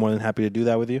account, I'm more than happy to do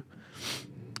that with you.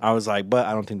 I was like, but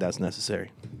I don't think that's necessary.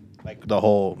 Like the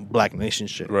whole Black Nation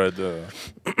shit. Right,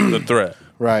 the threat.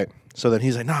 Right. So then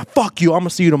he's like, "Nah, fuck you. I'm gonna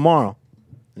see you tomorrow."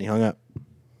 And he hung up.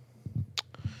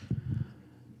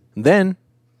 Then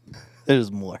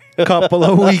there's more. a couple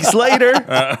of weeks later,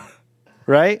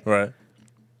 right? Right.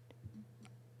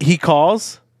 He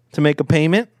calls to make a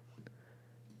payment.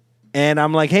 And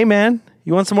I'm like, "Hey man,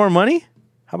 you want some more money?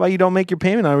 How about you don't make your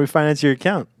payment? I'll refinance your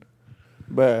account."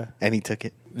 Bruh. And he took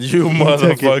it. You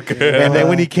motherfucker. And then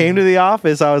when he came to the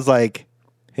office, I was like,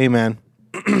 "Hey man,"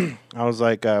 I was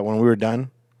like, when we were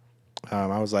done,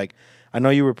 I was like, "I know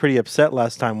you were pretty upset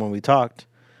last time when we talked."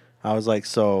 I was like,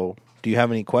 "So do you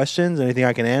have any questions? Anything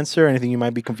I can answer? Anything you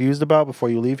might be confused about before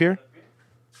you leave here?"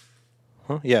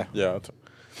 Huh? Yeah. Yeah.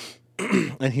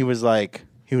 And he was like,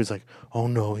 "Oh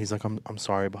no." He's like, I'm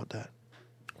sorry about that."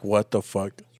 What the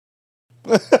fuck?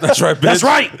 That's right, bitch. That's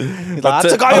right. He's like, I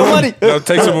took all your money. No,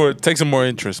 take some more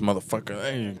interest, motherfucker.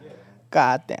 Hey.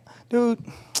 God damn, dude,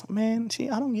 man. See,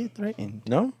 I don't get threatened.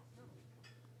 No.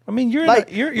 I mean, you're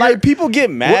Like, you're like people get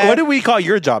mad. what do we call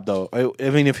your job though? I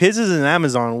mean, if his is in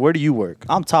Amazon, where do you work?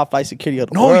 I'm top flight security of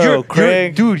the No, world,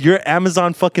 Craig. you're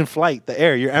Amazon fucking flight, the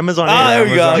air. You're Amazon Air. Ah, there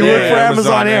we go. You Yeah, work for Amazon,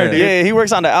 Amazon Air, Air. dude. Yeah, he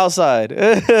works on the outside.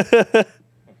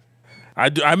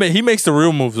 I mean, he makes the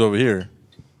real moves over here.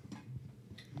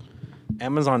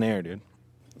 Amazon Air, dude.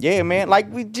 Yeah, man.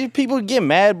 Like people get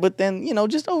mad, but then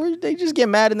they just get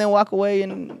mad and then walk away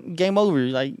and game over.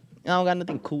 Like I don't got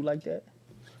nothing cool like that.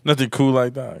 Nothing cool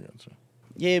like that. I got you.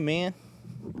 Yeah, man.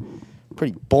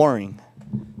 Pretty boring.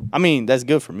 I mean, that's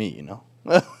good for me,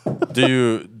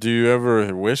 Do you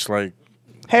ever wish like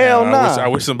Hell man, nah. I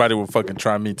wish somebody would fucking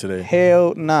try me today.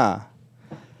 Hell nah.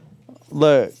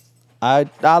 Look, I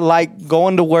like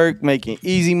going to work, making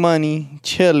easy money,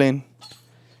 chilling,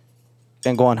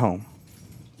 and going home.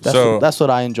 That's what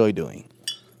I enjoy doing.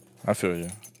 I feel you.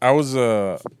 I was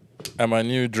at my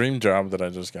new dream job that I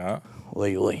just got.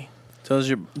 Wait. Tell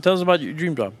us about your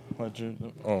dream job.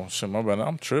 Oh shit, my bad.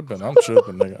 I'm tripping,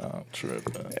 nigga. I'm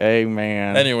tripping. Hey,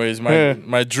 man. Anyways,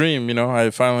 my dream, I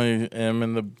finally am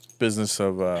in the business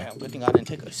of Good thing I didn't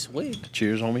take a swig.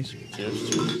 Cheers, homies.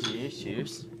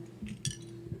 Cheers.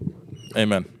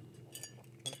 amen.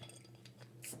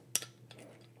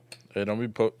 Hey, don't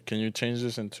be can you change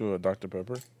this into a Dr.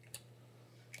 Pepper?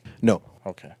 No.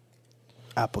 Okay.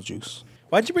 Apple juice.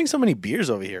 Why'd you bring so many beers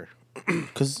over here?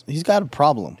 Because he's got a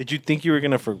problem. Did you think you were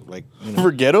gonna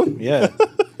Forget him? Yeah.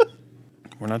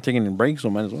 We're not taking any breaks, so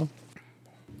might as well.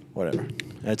 Whatever.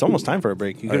 It's almost time for a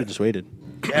break. You could have just waited.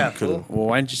 Yeah, cool. Well,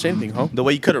 why didn't you say anything, huh? The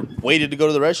way you could have waited to go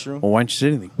to the restroom. Well, why didn't you say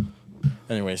anything?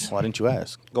 Anyways, Why didn't you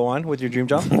ask? Go on with your dream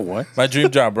job. What? my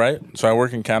dream job, right? So I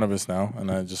work in cannabis now,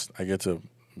 and I get to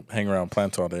hang around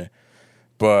plants all day.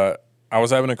 But I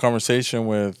was having a conversation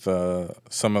with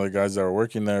some of the guys that were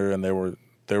working there, and they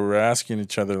were asking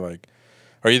each other like,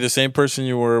 "Are you the same person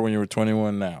you were when you were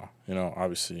 21 now?"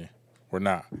 Obviously, we're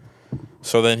not.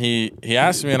 So then he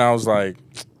asked me, and I was like,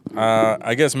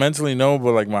 I guess mentally no,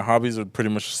 but like my hobbies are pretty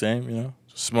much the same,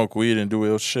 smoke weed and do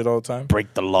ill shit all the time.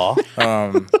 Break the law.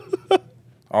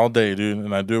 All day, dude,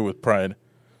 and I do it with pride.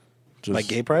 Just, Like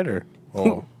gay pride or?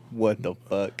 Oh, What the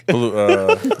fuck? blue,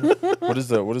 what is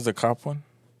the cop one?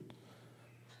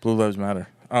 Blue Lives Matter.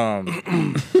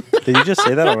 Did you just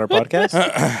say that on our podcast?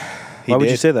 Why would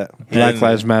you did. say that? Black And-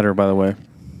 Lives Matter, by the way.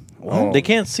 Oh, They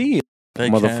can't see it. they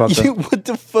motherfucker. can. What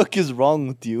the fuck is wrong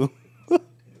with you?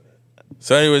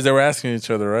 So, anyways, they were asking each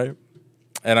other, right?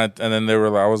 And then they were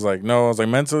like, I was like, no, I was like,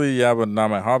 mentally, yeah, but not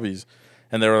my hobbies.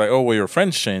 And they were like, oh, well, your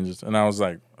friends changed. And I was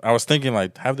like, I was thinking,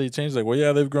 like, have they changed? Like, well,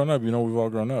 yeah, they've grown up. You know, we've all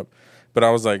grown up. But I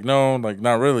was like, no, like,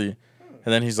 not really.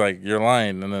 And then he's like, you're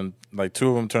lying. And then, like, two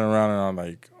of them turn around and I'm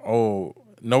like, oh,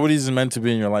 nobody's meant to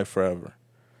be in your life forever.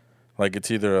 Like,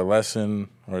 it's either a lesson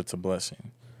or it's a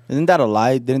blessing. Isn't that a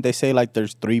lie? Didn't they say like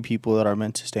there's 3 people that are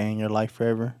meant to stay in your life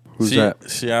forever? Who's see, that?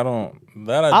 See, I don't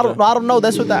I don't know.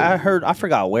 That's what I heard. I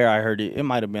forgot where I heard it. It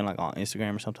might have been like on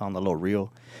Instagram or something on the little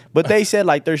reel. But they said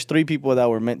like there's 3 people that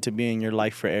were meant to be in your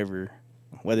life forever,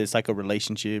 whether it's like a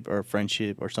relationship or a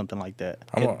friendship or something like that.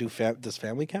 I'm a- Does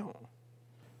family count?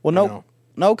 Well, No.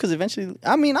 no, because eventually,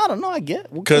 I mean, I don't know. I get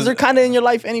 'Cause- because they're kind of in your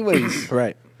life anyways.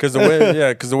 Right. Because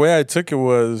the way I took it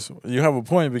was, you have a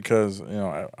point because, you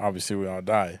know, obviously we all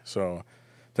die. So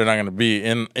they're not going to be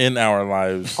in our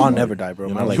lives. I'll never die, bro.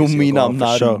 You My know? legacy You will mean go I'm on for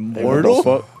not sure.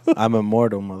 immortal? I'm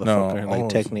immortal, motherfucker. No. Like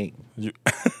Technique. You-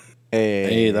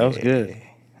 Hey, that was good.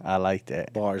 I like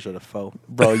that, Bars with a foe.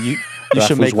 bro. You That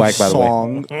should was make whack, a by the way.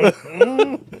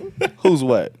 song. Who's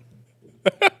what?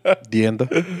 The end.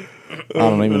 I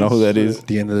don't even know who that is.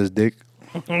 The end of this dick.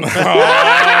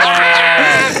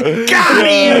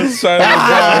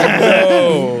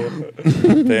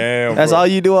 Damn. That's bro. all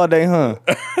you do all day, huh?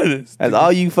 That's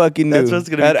all you fucking do. That's what's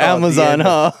gonna be at called, Amazon, the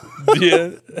huh? Yeah.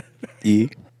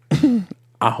 Yeah.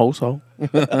 I hope so.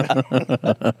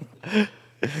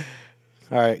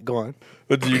 All right, go on.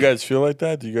 But do you guys feel like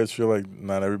that? Do you guys feel like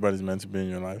not everybody's meant to be in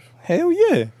your life Hell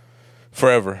yeah.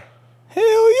 forever?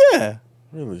 Hell yeah.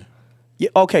 Really? Yeah.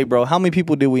 Okay, bro. How many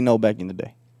people did we know back in the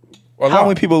day? A How lot.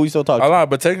 many people we still talk A to? lot,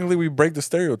 but technically we break the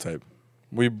stereotype.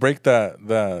 We break that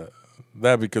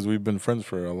because we've been friends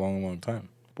for a long, long time.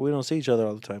 But we don't see each other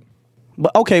all the time.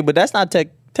 But okay, but that's not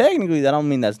technically. That don't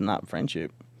mean that's not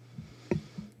friendship.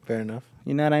 Fair enough.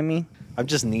 You know what I mean? I'm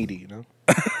just needy, you know?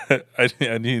 I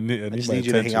need I just my need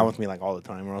you to hang attention. out with me like all the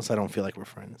time, or else I don't feel like we're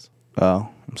friends. Oh,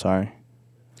 I'm sorry.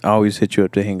 I always hit you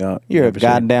up to hang out. You're a Never say-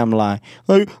 goddamn lie.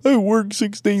 I work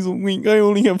 6 days a week. I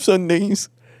only have Sundays.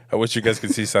 I wish you guys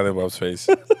could see Silent Bob's face.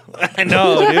 I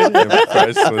know, dude.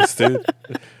 Priceless, dude.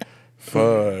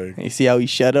 Fuck. You see how he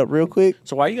shut up real quick?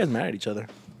 So why are you guys mad at each other?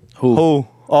 Who?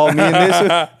 Oh, me and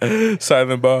this.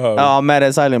 Silent Bob. Oh, I'm mad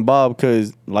at Silent Bob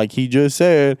because, like he just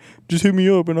said, just hit me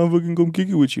up and I'll fucking come kick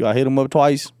it with you. I hit him up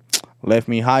twice, left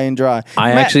me high and dry.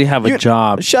 I actually have a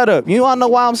job. Shut up. You want to know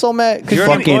why I'm so mad? Because You're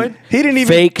unemployed? he didn't even.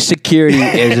 Fake security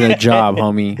isn't a job,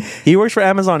 homie. He works for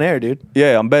Amazon Air, dude.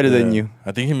 Yeah, I'm better than Yeah. you.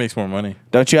 I think he makes more money.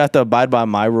 Don't you have to abide by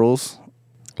my rules?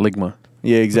 Ligma.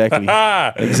 Yeah, exactly.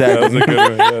 That was a good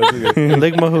one. That was a good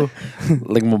Ligma who?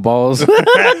 Ligma balls.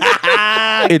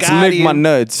 It's got lick my him.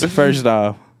 nuts. First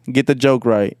off, get the joke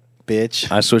right.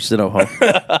 Bitch. I switched it up,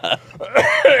 huh?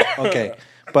 Okay.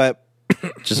 But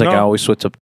Just like No. I always switch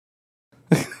up.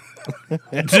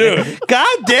 Dude,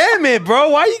 God damn it, bro.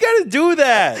 Why you gotta do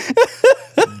that?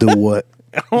 Do what?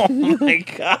 Oh my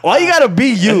god. Why you gotta be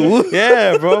you?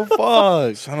 Yeah, bro.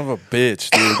 Fuck. son of a bitch,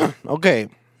 dude. Okay.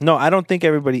 No, I don't think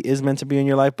everybody is meant to be in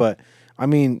your life, but I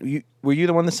mean, were you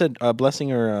the one that said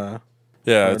blessing or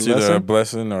Yeah, Or it's either a lesson?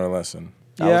 blessing or a lesson.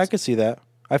 Yeah, I could see that.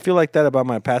 I feel like that about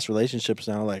my past relationships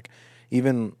now. Like,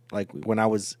 even like when I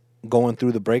was going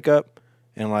through the breakup,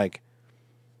 and like,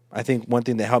 I think one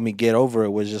thing that helped me get over it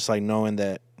was just like knowing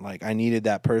that like I needed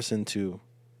that person to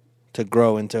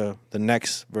grow into the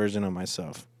next version of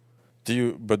myself. Do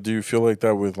you feel like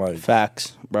that with like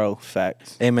Facts, bro.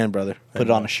 Facts. Amen, brother. Put it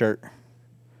on a shirt.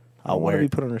 I'll Why wear do we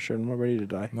it. put on a shirt? I'm not ready to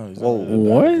die. no, he's Whoa.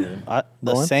 not really that What? bad.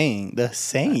 The Go on. saying. The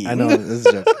saying. I know this is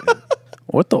a joke.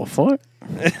 What the fuck?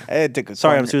 It took a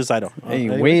Sorry, I'm corner. suicidal. Hey,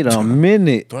 Anyway. wait a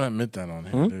minute. Don't admit that on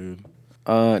him, dude.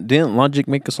 Didn't Logic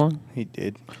make a song? He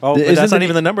did. Oh, but Isn't that's not the-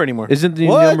 even the number anymore. Isn't the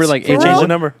What? number like For They changed the 811?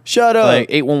 number. Shut up. Like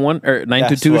 811 or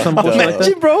 922 or That's something fucked like up.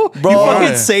 that? bro. Bro. You Why?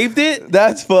 fucking saved it.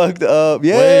 That's fucked up.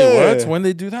 Yeah. Wait, what? When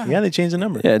they do that? Yeah, they changed the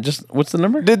number. Yeah, just what's the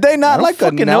number? Did they not like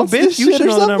fucking know, announce this bitch. You shit should or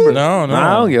know the something? number. No, no. Nah,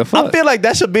 I don't give a fuck. I feel like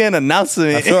that should be an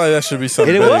announcement. I feel like that should be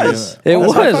something. It better was. than- It That's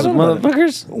was, how I found out about it.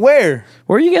 motherfuckers. Where?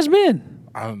 Where you guys been?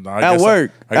 I don't know. I At guess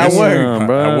work. I At guess work. At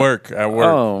bro. work. At work.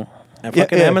 Oh, And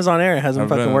fucking Yeah. Amazon Air hasn't I've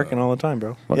fucking been- working all the time,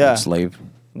 bro. fucking Yeah. slave.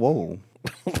 Whoa.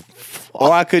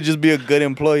 Or I could just be a good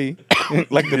employee,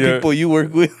 like the Yeah. people you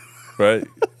work with. right?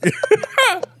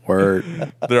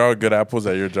 Word. They're all good apples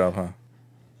at your job, huh?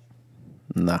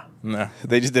 Nah. Nah.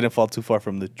 They just didn't fall too far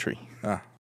from the tree.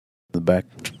 The back.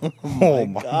 Oh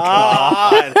my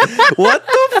God. What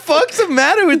the fuck's the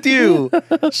matter with you?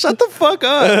 Shut the fuck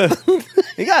up.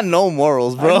 You got no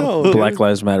morals, bro. I know, dude. Black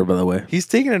Lives Matter, by the way. He's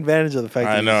taking advantage of the fact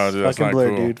I that know, he's dude, that's fucking not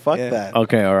blurred, cool. dude. Fuck Yeah. that.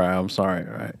 Okay, all right. I'm sorry.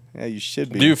 All right. Yeah, you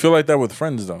should be. Do you feel like that with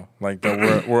friends though? Like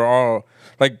that we're all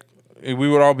like we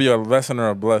would all be a lesson or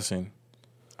a blessing.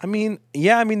 I mean,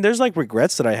 yeah, I mean, there's like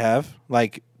regrets that I have,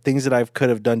 like things that I could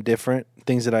have done different,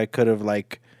 things that I could have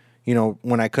like, you know,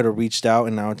 when I could have reached out,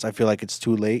 and now I feel like it's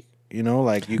too late. You know,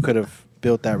 like you could have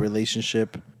built that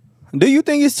relationship. Do you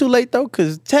think it's too late though?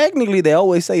 Because technically, they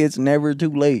always say it's never too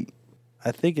late.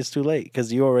 I think it's too late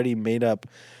because you already made up.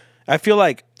 I feel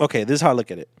like, okay, this is how I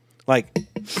look at it. Like,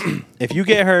 if you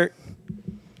get hurt,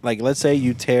 like let's say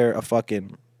you tear a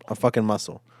fucking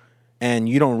muscle, and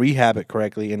you don't rehab it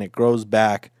correctly, and it grows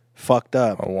back fucked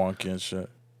up, All wonky and shit.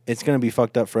 it's gonna be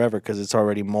fucked up forever because it's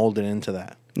already molded into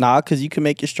that. Nah, because you can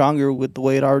make it stronger with the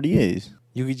way it already is.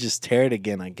 You could just tear it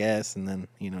again, I guess, and then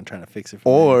try to fix it.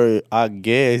 From there. Or I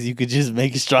guess you could just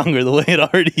make it stronger the way it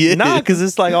already is. Nah, because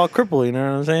it's like all crippled. You know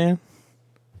what I'm saying?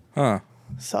 Huh.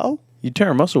 So You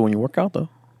tear a muscle when you work out, though.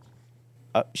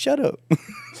 shut up.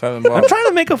 Silent Bob. I'm trying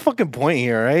to make a fucking point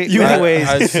here, right? You- Anyways,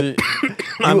 I see.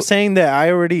 I'm saying that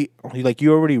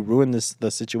you already ruined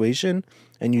the situation,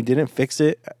 and you didn't fix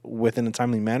it within a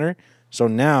timely manner. So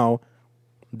now,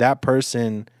 that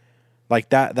person, like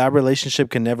that relationship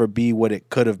can never be what it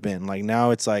could have been. Like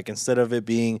now, it's like instead of it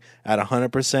being at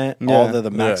 100%, all Yeah. the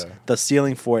max, Yeah. the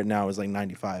ceiling for it now is like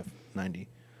 95, 90.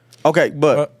 Okay,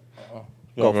 but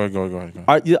Go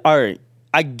ahead. all right.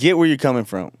 I get where you're coming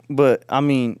from, but I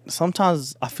mean,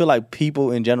 sometimes I feel like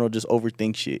people in general just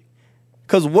overthink shit.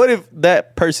 Cause what if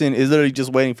that person is literally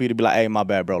just waiting for you to be like, "Hey, my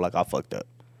bad, bro. Like I fucked up."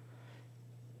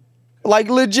 Like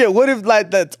legit. What if like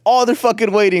that's all they're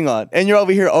fucking waiting on, and you're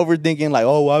over here overthinking like,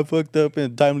 "Oh, I fucked up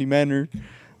in a timely manner."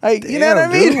 Like you know what I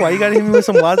Damn, mean? dude, why you gotta hit me with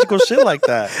some logical shit like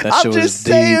that? That I'm shit was just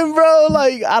deep. saying, bro.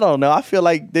 Like I don't know. I feel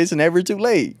like it's never too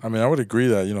late. I mean, I would agree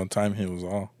that time heals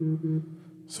all.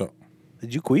 So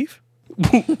Did you queef?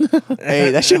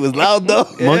 Hey, that shit was loud though.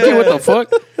 Monkey, what the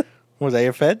fuck? Was that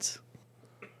your feds?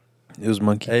 It was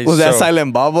monkey. hey, Was that so-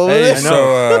 Silent Bob over Hey, there? I know.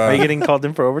 so Are you getting called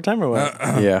in for overtime or what?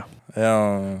 Yeah.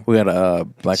 We got a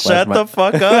Black Shut Lives the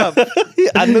Matter. fuck up.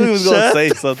 I knew he was gonna Shut say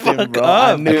the something, fuck bro. up.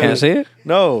 I I knew. can't say it?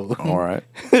 No. All right.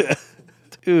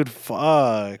 Dude,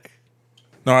 fuck.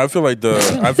 No, I feel like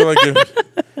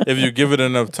if you give it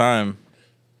enough time,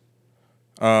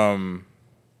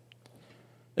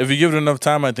 if you give it enough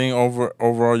time, I think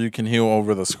overall you can heal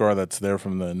over the scar that's there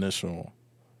from the initial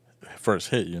first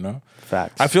hit. You know,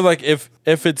 Facts. I feel like if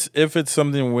it's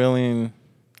something willing,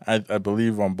 I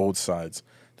believe on both sides,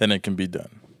 then it can be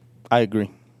done. I agree.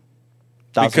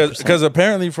 Because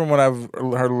apparently from what I've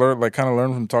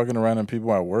learned from talking to random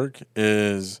people at work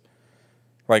is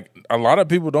like a lot of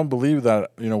people don't believe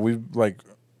that we've like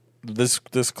this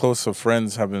close of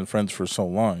friends have been friends for so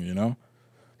long,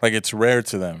 like it's rare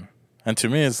to them, and to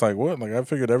me it's like what, like I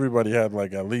figured everybody had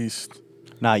like at least,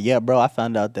 Nah, yeah, bro. I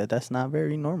found out that that's not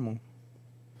very normal.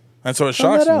 and so it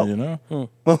Found shocks that me,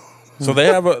 So they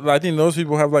have I think those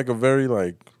people have like a very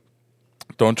like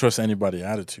don't trust anybody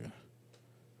attitude.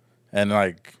 And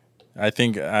like, I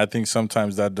think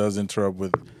sometimes that does interrupt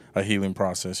with a healing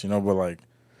process, but like,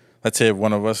 let's say if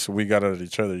one of us, we got at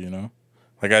each other,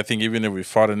 like I think even if we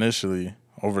fought initially,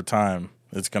 over time,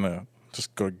 it's gonna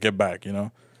just go get back,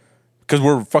 because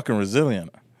we're fucking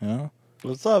resilient,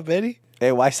 What's up, Eddie?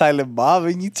 Hey, why Silent Bob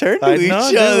and you turn to I each know,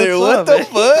 dude, other? what's What up, the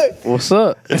fuck? What's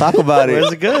up? Talk about Where's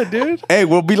it. it good, dude? Hey,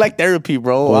 we'll be like therapy,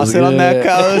 bro. I'll What's sit on that good?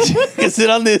 couch. You can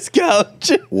sit on this couch.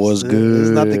 Was good. It's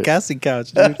not the casting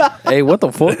couch, dude. Hey, what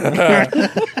the fuck? I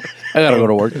gotta go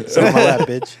to work. Sit on my lap,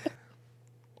 bitch.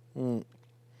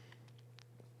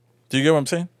 Do you get what I'm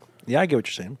saying? Yeah, I get what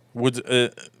you're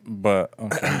saying. But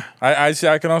okay. I see.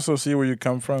 I can also see where you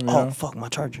come from. You Oh, know? fuck, my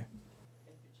charger.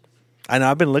 I know.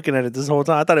 I've been looking at it this whole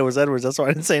time. I thought it was Edwards. That's why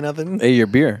I didn't say nothing. Hey, your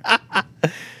beer.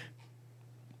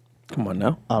 Come on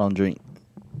now. I don't drink.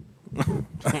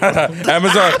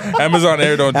 Amazon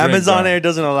Air don't. Drink, Amazon bro. Air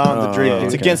doesn't allow him to drink, Oh,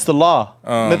 It's dude. against the law.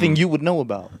 Nothing you would know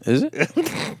about. Is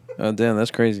it? Oh, damn,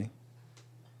 that's crazy.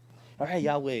 All right,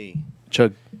 Yahweh.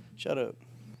 Chug. Shut up.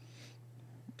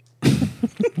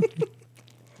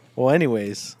 Well,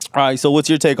 anyways, All right, so what's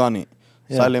your take on it?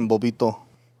 Yeah. Silent Bobito.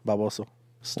 baboso.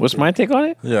 What's my take on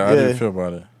it? Yeah, how do Yeah. you feel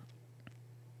about it?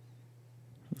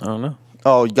 I don't know.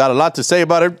 Oh, you got a lot to say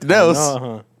about everything else.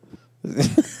 No,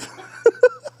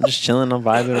 I'm just chilling. I'm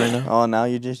vibing right now. Oh, now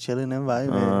you're just chilling and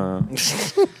vibing.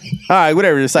 All right,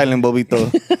 whatever. Silent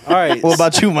Bobito. All right. What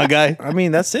about you, my guy? I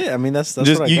mean, that's it. I mean, that's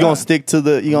Just what I you got. gonna stick to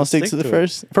the stick to the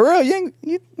first for real?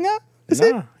 Yeah, that's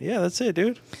it. Nah, yeah, that's it,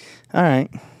 dude. All right.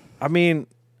 I mean,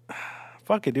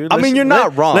 fuck it, dude. I mean, you're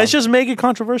not wrong. Let's just make it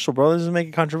controversial, bro. Let's just make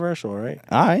it controversial, all right?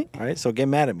 All right. All right, so get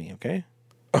mad at me, okay?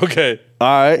 Okay. All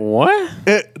right. What?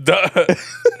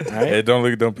 Hey, don't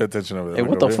pay attention over there. Hey, Look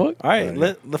what the over here. fuck? All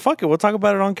right, fuck it. We'll talk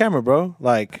about it on camera, bro.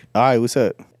 Like, All right. What's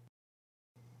up,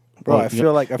 bro, Oh, I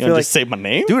feel like, just say my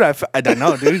name, dude, I don't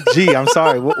know, dude. Gee, I'm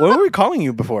sorry. What were we calling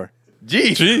you before?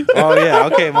 G. Oh yeah,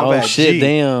 okay, my Oh bad. shit! G.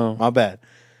 Damn. My bad,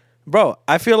 bro.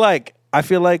 I feel like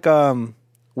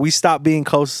we stopped being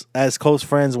close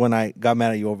friends when I got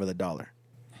mad at you over the dollar.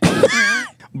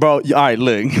 bro. All right.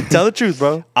 Look, Tell the truth,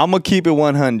 bro. I'm gonna keep it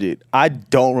 100. I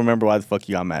don't remember why the fuck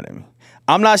you got mad at me.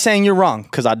 I'm not saying you're wrong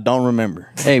because I don't remember.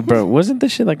 Hey, bro, wasn't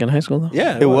this shit like in high school though?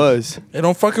 Yeah, It was. Hey,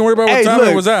 don't fucking worry about what Hey, time look,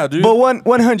 it was at, dude. But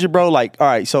 100, bro. Like, all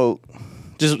right. So,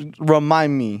 just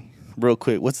remind me real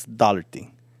quick. What's the dollar thing?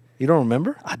 You don't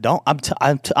remember? I don't.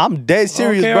 I'm dead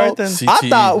serious, Okay, bro. right then. I CTE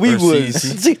thought we or was.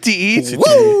 CEC.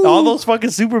 CTE. All those fucking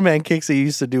Superman kicks that you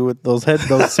used to do with those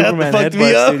Superman Fucked me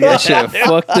headbutts, up. dude. Yeah. That shit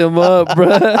fucked him up, bro.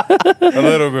 A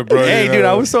little bit, bro. Hey, you dude,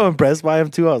 know. I was so impressed by him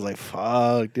too. I was like,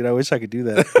 "Fuck, dude, I wish I could do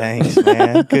that." Thanks,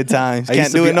 man. Good times. I Can't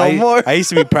used to do be- it no more. I used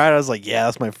to be proud. I was like, "Yeah,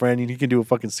 that's my friend. You can do a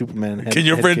fucking Superman head." Can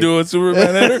your head friend kick. do a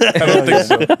Superman header? I don't think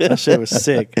so. That shit was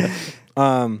sick.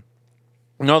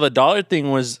 No, the dollar thing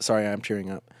was. Sorry, I'm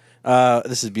cheering up.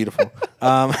 This is beautiful.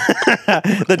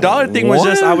 The dollar thing was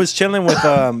just I was chilling with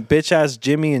bitch ass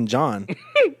Jimmy and John.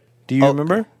 Do you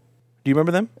remember? Do you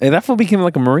remember them? Hey, that fool became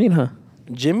like a Marine, huh?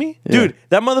 Jimmy? Dude,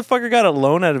 that motherfucker got a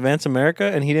loan at Advance America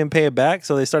and he didn't pay it back,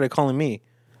 so they started calling me.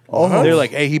 Oh, They're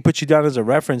like, "Hey, he put you down as a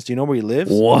reference. Do you know where he lives?"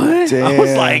 What? I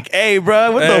was like, "Hey,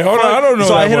 bro, what Hey, the hold fuck?" on, I don't know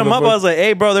So I that hit him up. I motherfucker. was like,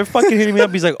 "Hey, bro, they're fucking hitting me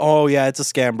up." He's like, "Oh yeah, it's a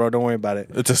scam, bro. Don't worry about it."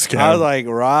 It's a scam. I was like,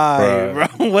 "Right,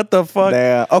 Bruh. bro. What the fuck?"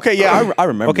 Damn. Okay, yeah, I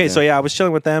remember. Okay, that. so yeah, I was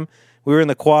chilling with them. We were in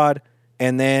the quad,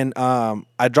 and then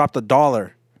I dropped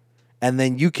 $1, and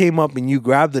then you came up and you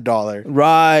grabbed the $1,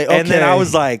 right. Okay. and then I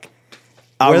was like,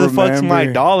 I "Where the fuck's my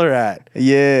remember. dollar at?"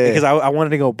 yeah, Because I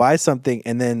wanted to go buy something,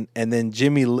 and then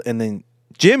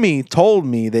Jimmy told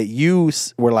me that you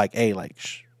were like, "Hey, like,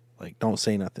 shh, like, don't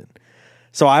say nothing."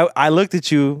 So I looked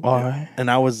at you, Alright. and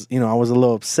I was a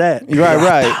little upset.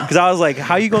 right. Because I was like,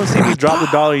 "How you gonna see me drop the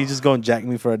 $1? You just gonna jack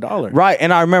me for $1?" Right,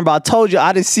 and I remember I told you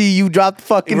I didn't see you drop the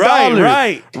fucking Right, dollar.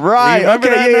 right. Right. Remember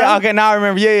Okay, that yeah, now? okay, now I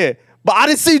remember. Yeah. But I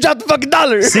didn't see you drop the fucking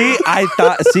dollar. See, I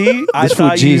thought This fool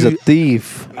G's a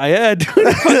thief. Yeah, dude,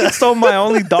 I fucking stole my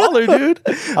only $1, dude.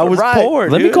 I was Right. poor.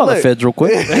 Let me dude. call the look. feds real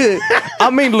quick. I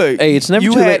mean, look. Hey, it's never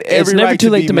you too had late- it's every never right too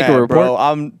late be to make a mad, report.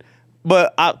 Bro.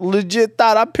 But I legit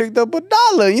thought I picked up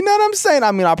 $1. You know what I'm saying?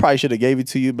 I mean, I probably should have gave it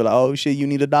to you, but like, oh shit, you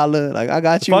need $1. Like, I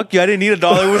got you. Fuck you! I didn't need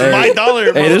 $1. It was Hey. my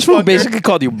 $1. Hey, this fool motherfucker. basically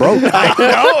called you broke. But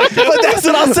that's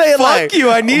what I'm saying. Fuck like,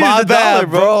 you, I needed my the bad, $1,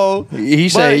 bro. He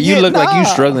said, But "You yeah, look like you nah.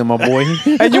 struggling, my boy."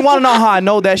 And you want to know how I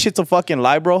know that shit's a fucking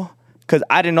lie, bro? Because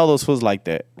I didn't know those fools like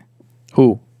that.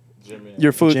 Who?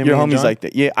 Your Jimmy your and homies John? like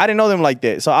that. Yeah, I didn't know them like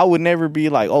that. So I would never be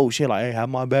like, oh shit, like, hey, have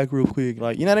my back real quick.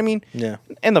 Like, you know what I mean? Yeah.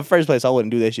 In the first place, I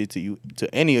wouldn't do that shit to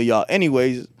any of y'all.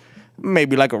 Anyways,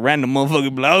 maybe like a random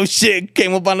motherfucker be like, oh shit,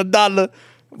 came up on $1. Fair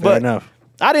But enough.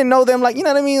 I didn't know them, like, you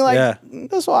know what I mean? Like, Yeah.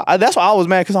 that's why I was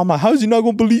mad, because I'm like, how's he not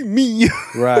gonna believe me?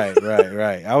 Right.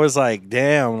 I was like,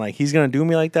 damn, like he's gonna do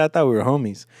me like that. I thought we were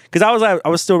homies. Because I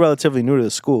was still relatively new to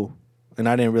the school, and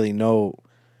I didn't really know.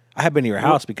 I had been to your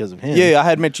house because of him. Yeah, I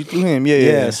had met you through him.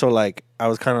 Yeah. So like, I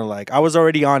was kind of like, I was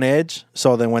already on edge.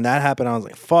 So then when that happened, I was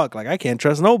like, fuck, like I can't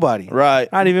trust nobody. Right.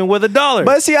 Not even with $1.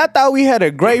 But see, I thought we had a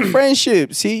great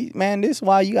friendship. See, man, this is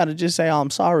why you gotta just say, I'm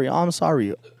sorry. I'm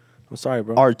sorry,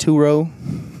 bro. Arturo.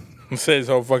 Say his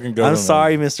whole fucking government. I'm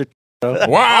sorry, Mr.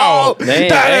 Wow.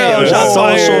 Damn. Shots Whoa.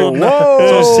 fired. Whoa.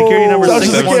 Social security number Social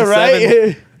 617. security,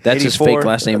 right? That's his 84. fake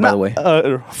last name, by the way.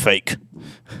 Fake.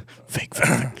 Fake.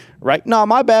 Right? No,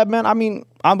 my bad, man. I mean,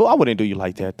 I wouldn't do you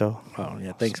like that, though. Oh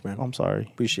yeah, thanks, man. I'm sorry.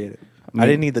 Appreciate it. I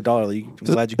didn't need the $1. I'm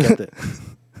glad you kept it.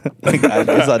 I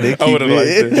guess I did keep I would have liked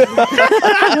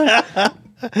it.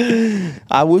 it.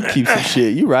 I would keep some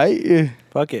shit. You right? Yeah.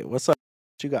 Fuck it. What's up?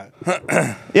 What you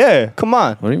got? Yeah, come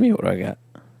on. What do you mean? What do I got?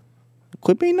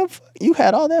 Quit being you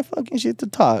had all that fucking shit to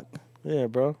talk. Yeah,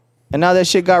 bro. And now that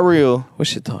shit got real. What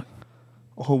shit talk?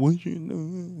 Oh, what you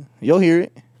doing? You'll hear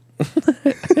it.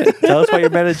 Tell us why you're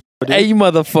mad at dude. Hey, you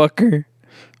motherfucker!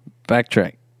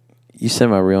 Backtrack. You said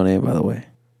my real name, by the way.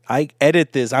 I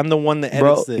edit this. I'm the one that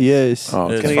Bro, edits this. yes. Oh,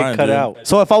 Yeah. It's gonna It's get fine, cut dude. out.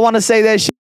 So if I want to say that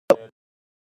shit,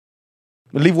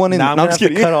 leave one in. Now I'm No, gonna I'm have just to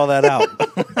kidding. cut all that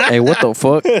out. hey, what the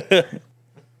fuck?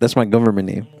 That's my government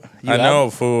name. I know,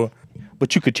 fool.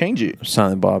 But you could change it.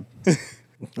 Silent Bob.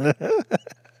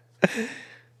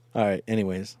 All right.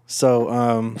 Anyways,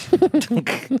 so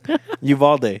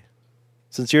Uvalde,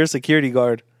 since you're a security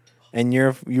guard and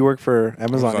you work for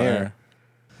Amazon Air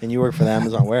and you work for the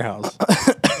Amazon warehouse,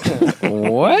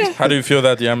 What? How do you feel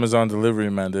that the Amazon delivery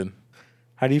man did?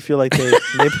 how do you feel like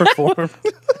they perform?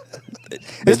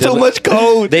 It's too much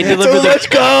code. They Too delivered much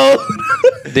code.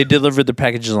 They delivered the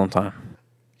packages on time.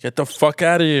 Get the fuck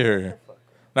out of here.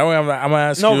 Now I'm gonna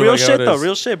ask No, you. real like, how shit it though. is.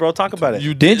 Real shit, bro. Talk about it.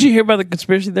 You Didn't you hear about the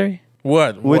conspiracy theory?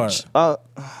 What? Which What?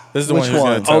 This is the which one. Who's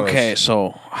one? gonna tell Okay, us.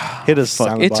 so Hit us. fuck,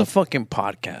 Silent it's a Bob. fucking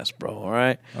podcast, bro. All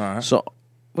right. Alright. So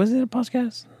was it a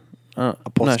podcast? I'm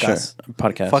not sure. podcast. A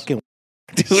podcast. Fucking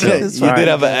Dude, So- you did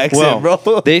have an accent,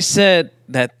 bro. They said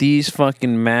that these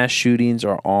fucking mass shootings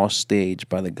are all staged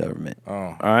by the government. Oh.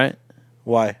 All right,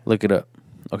 why? look it up.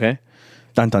 Okay.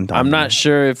 Dun, dun, dun. I'm not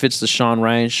sure if it's the Sean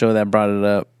Ryan show that brought it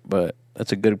up, but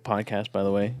that's a good podcast, by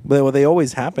the way. But well, they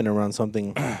always happen around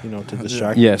something, to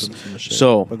distract. you Yes. from the shit.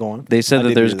 So but go on. they said I that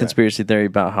did there's hear a that. conspiracy theory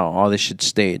about how all this shit's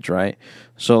staged, right?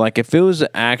 So like if it was an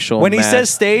actual When he mass- says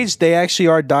stage, they actually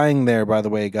are dying there. By the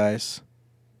way, guys.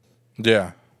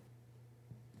 Yeah.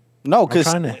 No, I'm because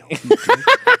trying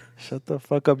to shut the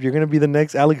fuck up. You're gonna be the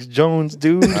next Alex Jones,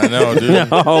 dude. I know, dude.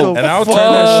 No. And I'll turn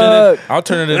that shit in. I'll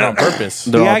turn it in on purpose.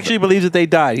 They're He all- actually believes that they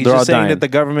died. He's they're all just saying dying. that the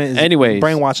government is Anyways.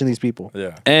 brainwashing these people.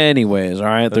 Yeah. Anyways, all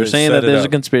right. They're they saying set that it there's a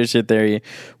up. conspiracy theory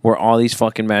where all these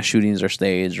fucking mass shootings are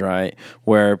staged, right?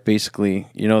 Where basically,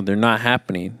 they're not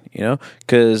happening,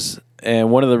 because and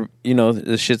one of the,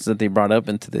 the shits that they brought up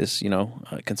into this,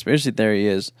 conspiracy theory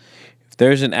is if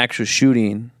there's an actual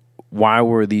shooting, why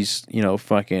were these,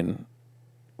 fucking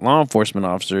law enforcement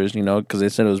officers, because they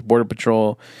said it was Border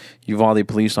Patrol, Uvalde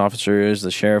police officers,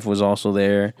 the sheriff was also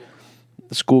there.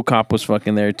 The school cop was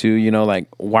fucking there too. Like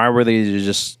why were they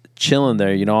just chilling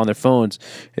there? On their phones.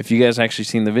 If you guys actually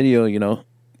seen the video,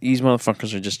 these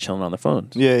motherfuckers are just chilling on their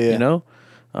phones. Yeah, yeah.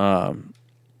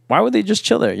 Why would they just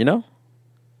chill there? okay.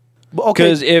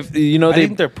 Because if I they,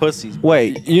 think they're pussies.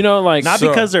 Wait, like Not So-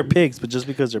 because they're pigs, but just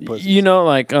because they're pussies.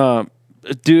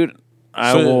 dude.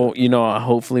 I So- will,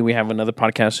 hopefully we have another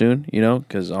podcast soon,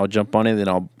 because I'll jump on it and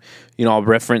I'll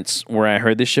reference where I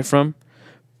heard this shit from.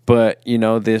 But,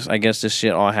 I guess this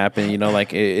shit all happened,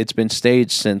 like it's been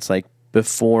staged since like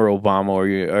before Obama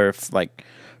or if like,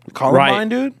 Columbine,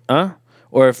 dude.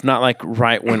 or if not like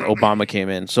right when Obama came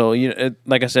in. So,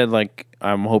 like I said, like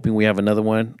I'm hoping we have another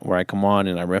one where I come on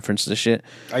and I reference this shit.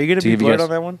 Are you gonna To be give you blurred guys- on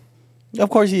that one? of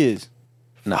course he is.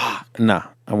 Nah,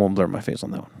 I won't blur my face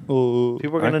on that one.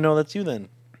 People are gonna know that's you then.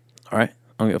 All right?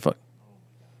 I don't give a fuck.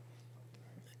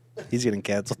 He's getting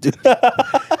canceled, dude.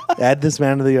 Add this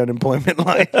man to the unemployment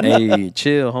line. Hey,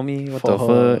 chill, homie. What the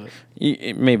Fuck.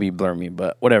 fuck? Maybe blur me,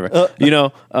 but whatever.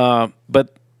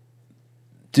 But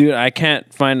dude, I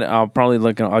can't find it. I'll probably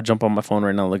look. I'll jump on my phone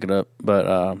right now, and look it up.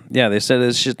 But yeah, they said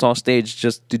this shit's all staged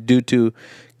just due to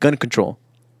gun control.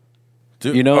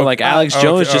 Dude, Like Alex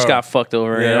Jones just got fucked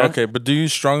over. Yeah. Okay. But do you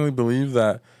strongly believe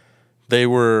that they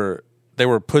were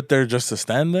put there just to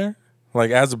stand there? Like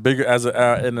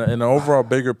in an overall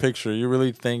bigger picture, you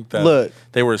really think that Look.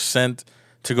 they were sent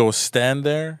to go stand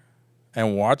there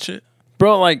and watch it?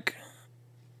 Bro, like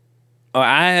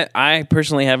I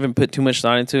personally haven't put too much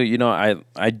thought into it.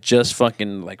 I just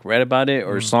fucking like read about it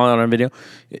or saw it on a video.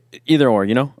 Either or,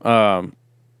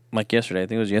 like yesterday. I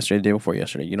think it was yesterday, the day before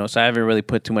yesterday. So I haven't really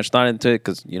put too much thought into it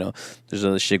because there's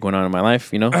other shit going on in my life.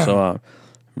 So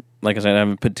like I said, I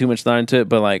haven't put too much thought into it.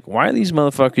 But like, why are these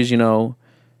motherfuckers,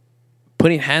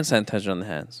 putting hand sanitizer on the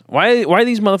hands? Why are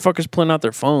these motherfuckers pulling out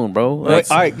their phone, bro? Wait,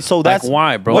 all right, so that's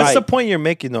why, bro. What's Right. the point you're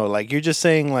making though? Like you're just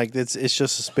saying like it's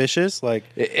just suspicious. Like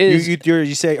It is-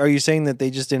 are you saying that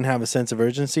they just didn't have a sense of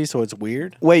urgency, so it's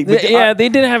weird? Wait, but Yeah, they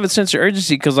didn't have a sense of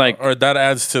urgency because like Or that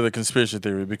adds to the conspiracy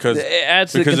theory because It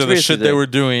adds to the of the conspiracy shit they theory. were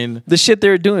doing. the shit they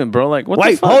were doing, bro. Like what the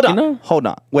wait, fuck? hold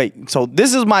on. Wait, so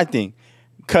this is my thing.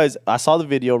 Because I saw the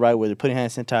video, right, where they're putting hand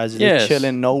sanitizer, they're Yes.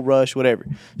 chilling, no rush, whatever.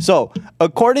 So,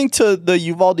 according to the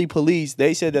Uvalde police,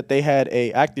 they said that they had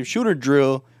a active shooter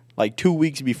drill like 2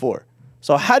 weeks before.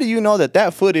 So, how do you know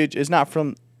that footage is not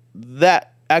from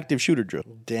that active shooter drill?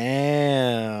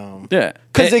 Damn. Yeah,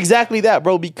 Because exactly that,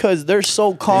 bro. Because they're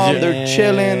so calm, they're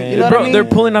chilling. You know bro, what I mean? they're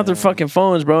pulling out their fucking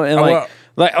phones, bro, and well-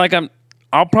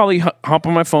 I'll probably hop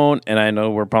on my phone, and I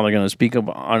know we're probably gonna speak up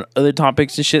on other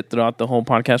topics and shit throughout the whole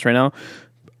podcast right now.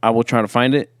 I will try to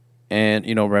find it and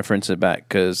reference it back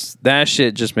because that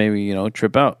shit just made me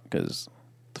trip out because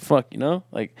the fuck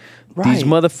like these Right.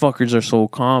 motherfuckers are so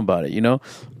calm about it.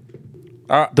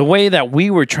 Uh, The way that we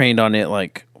were trained on it,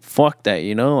 like fuck that,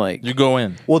 you know, like You go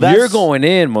in. Well, that's you're going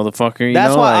in, motherfucker. You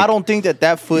That's know, why like, I don't think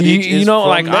that footage. you is know, from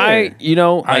like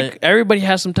there. like everybody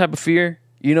has some type of fear,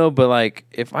 you know, but like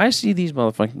if I see these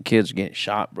motherfucking kids getting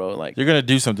shot, bro, like You're gonna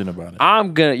do something about it.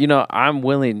 I'm gonna, you know, I'm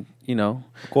willing, you know,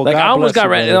 Well, like God I almost bless got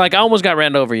you, ran, brother. like I almost got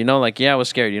ran over, you know, like yeah, I was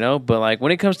scared, you know, but like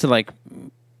when it comes to like,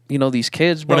 you know, these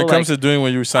kids, bro, When it comes like, to doing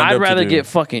what you signed I'd up rather to do. get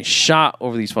fucking shot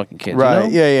over these fucking kids, Right? You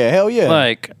know? Yeah. Hell yeah.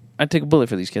 Like I'd take a bullet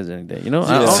for these kids any day, you know.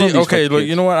 I don't know See, these okay, fucking look, kids.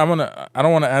 you know what? I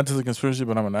don't want to add to the conspiracy,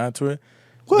 but I'm gonna add to it.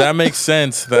 That makes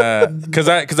sense. That because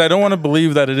I don't want to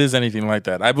believe that it is anything like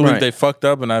that. I believe Right. they fucked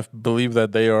up, and I believe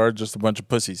that they are just a bunch of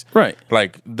pussies. Right.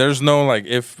 Like there's no like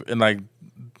if and like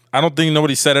I don't think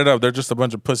nobody set it up. They're just a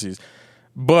bunch of pussies.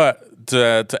 But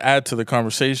to add to the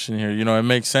conversation here, you know, it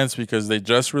makes sense because they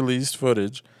just released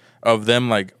footage of them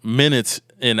like minutes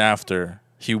in after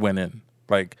he went in.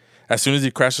 Like as soon as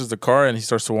he crashes the car and he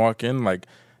starts to walk in, like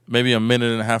maybe a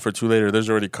minute and a half or two later, there's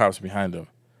already cops behind him,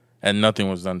 and nothing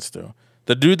was done still.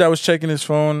 The dude that was checking his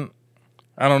phone,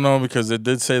 I don't know because it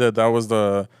did say that was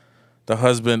the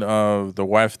husband of the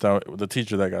wife the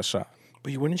teacher that got shot.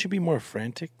 But wouldn't you be more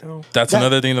frantic though? That's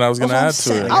another thing that I was gonna add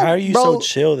to it. Like, how are you so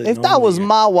chill that If that nobody- was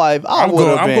my wife, I I'm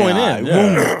would have going been. in.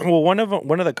 "Alright, Yeah. Well, one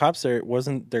of the cops there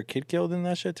wasn't their kid killed in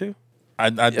that shit too. I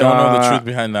don't know the truth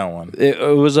behind that one. It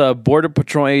was a border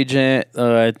patrol agent.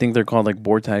 I think they're called like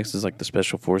BORTAX, is like the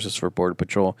special forces for border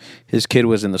patrol. His kid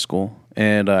was in the school,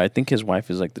 and I think his wife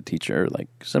is like the teacher, or like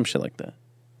some shit like that.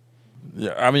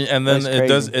 Yeah, I mean, and then That's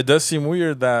crazy. it does seem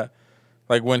weird that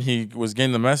like when he was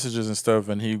getting the messages and stuff,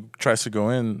 and he tries to go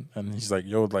in, and he's like,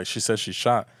 "Yo, like she says she's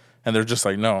shot," and they're just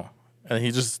like, "No," and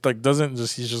he just like doesn't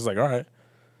just he's just like, "All right,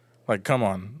 like come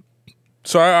on."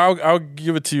 So I'll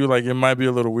give it to you. Like it might be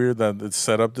a little weird that it's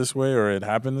set up this way or it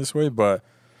happened this way, but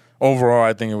overall,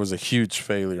 I think it was a huge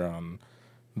failure on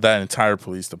that entire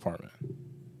police department,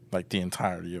 like the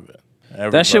entirety of it.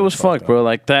 That shit was fucked, bro.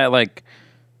 Like that, like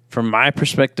from my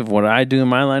perspective, what I do in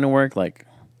my line of work, like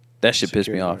that shit pissed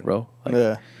me off, bro. Like,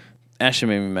 Yeah. that shit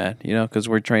made me mad, you know, because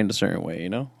we're trained a certain way, you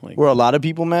know. Like, Were a lot of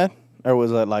people mad, or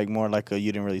was it like more like a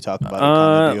you didn't really talk about it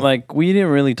kind of deal? like we didn't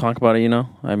really talk about it, you know.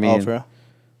 I mean, oh, for real?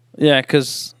 yeah,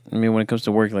 because I mean, when it comes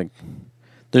to work, like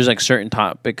there's like certain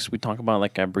topics we talk about,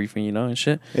 like at briefing, you know, and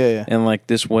shit. Yeah. And like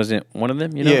this wasn't one of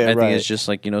them, you know. Yeah, I think right. it's just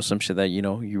like, you know, some shit that, you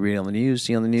know, you read on the news,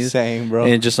 see on the news. Same, bro.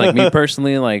 And just like me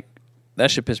personally, like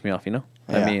that shit pissed me off, you know.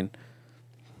 Yeah. I mean,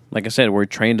 like I said, we're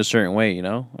trained a certain way, you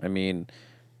know. I mean,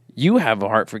 you have a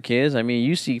heart for kids. I mean,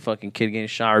 you see fucking kid getting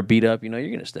shot or beat up, you know,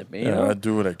 you're gonna step in. You Yeah, know? I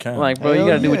do what I can. Like, bro, you Hell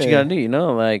gotta do what you yeah. gotta do, you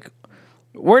know. Like,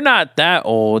 we're not that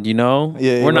old, you know.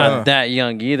 Yeah, we're yeah. not that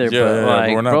young either. Yeah, but yeah, like,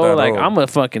 but we're not bro, that like old. I'm gonna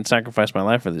fucking sacrifice my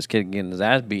life for this kid getting his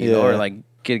ass beat, Yeah. or like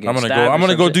kid getting I'm gonna stabbed. go. I'm or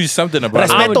gonna some go shit. do something about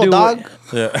it. I'ma Respeto, do dog.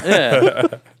 what- Yeah. Yeah,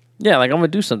 yeah, like I'm gonna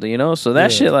do something, you know. So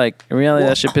that shit, like in reality,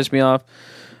 that shit pissed me off.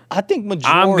 I think majority.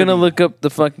 I'm gonna look up the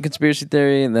fucking conspiracy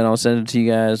theory and then I'll send it to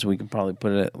you guys. We can probably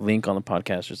put a link on the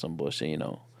podcast or some bullshit, you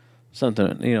know,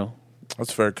 something, you know.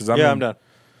 That's fair because I'm done.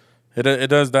 It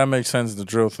does that makes sense the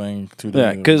drill thing too.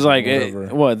 Yeah, because like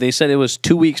what they said it was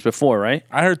 2 weeks before, right?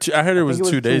 I heard it was think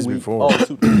 2 days 2 weeks. before.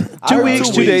 Oh, 2 weeks,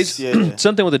 2 days. Yeah.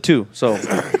 Something with a 2. So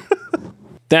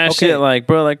that Okay. shit, like,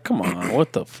 bro, like, come on,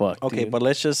 what the fuck? Okay, dude? but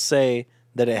let's just say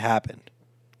that it happened,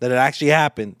 that it actually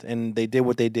happened, and they did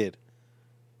what they did.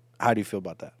 How do you feel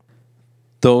about that?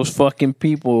 those fucking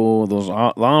people, those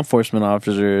law enforcement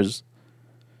officers,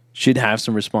 should have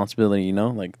some responsibility. You know,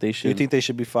 like they Do you should. think they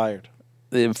should be fired?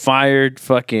 Fired,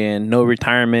 fucking no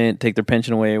retirement, take their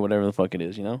pension away, whatever the fuck it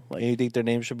is. You know, And like you think their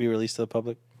names should be released to the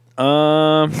public?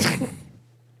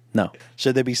 no.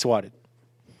 Should they be swatted?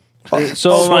 So like,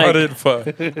 Swatted,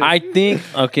 fuck. I think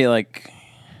okay, like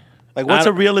Like, what's I-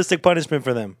 a realistic punishment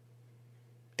for them?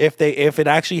 If it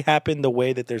actually happened the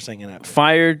way that they're saying it happened.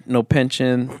 fired, no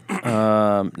pension,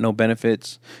 no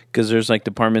benefits, because there's like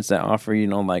departments that offer, you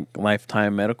know, like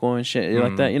lifetime medical and shit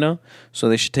like that, you know. So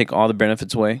they should take all the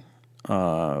benefits away.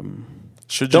 Should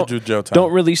you Don't do jail time?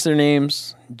 Don't release their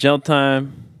names. Jail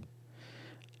time.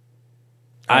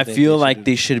 I think feel they should like do-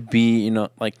 they should be, you know,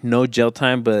 like no jail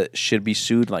time, but should be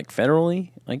sued like federally.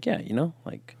 Like yeah, you know,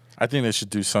 like I think they should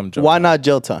do some jail Why time. not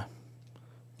jail time?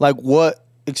 Like, what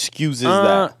excuses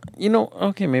that? you know,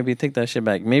 okay, maybe take that shit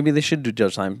back. Maybe they should do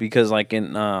jail time because like in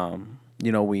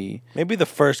you know, we Maybe the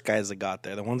first guys that got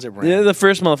there, the ones that ran. yeah, the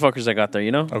first motherfuckers that got there,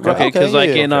 you know? Okay. Because Okay, like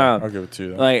yeah, in I'll give it to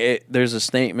you. like there's a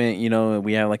statement, you know,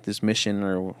 we have like this mission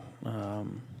or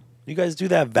You guys do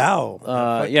that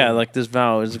vow. Yeah, like this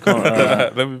vow is called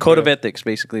code of ethics.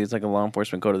 Basically, it's like a law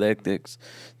enforcement code of ethics.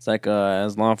 It's like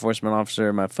as law enforcement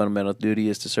officer, my fundamental duty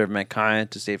is to serve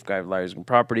mankind, to safeguard lives and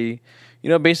property.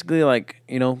 Basically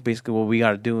what we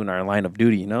got to do in our line of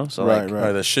duty. So Right, like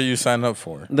Right, the shit you signed up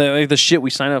for. the shit we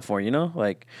sign up for.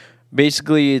 Like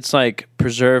basically it's like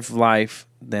preserve life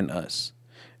than us.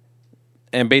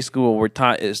 And basically what we're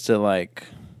taught is to like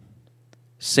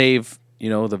save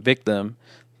the victim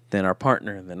than our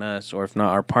partner than us, or if not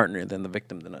our partner, then the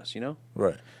victim than us,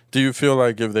 Right. Do you feel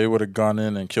like if they would have gone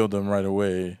in and killed them right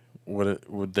away,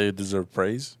 would they deserve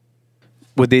praise?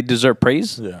 Would they deserve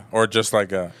praise? Yeah. Or just like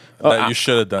that you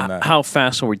should have done that. How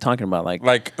fast are we talking about?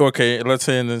 Like, okay, let's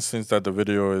say in this instance that the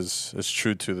video is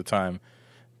true to the time.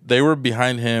 They were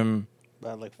behind him.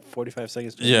 About like 45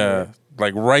 seconds. Yeah.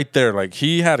 Like right there. Like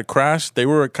he had a crash. They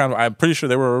were I'm pretty sure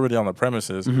they were already on the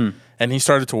premises. Mm-hmm. And he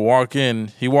started to walk in.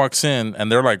 He walks in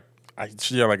and they're like,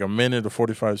 like a minute to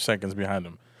 45 seconds behind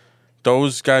him.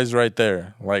 Those guys right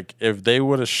there, like if they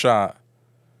would have shot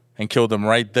and killed him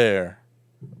right there,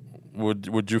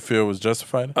 would you feel it was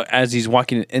justified? As he's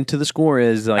walking into the school, or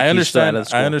is like I understand. He's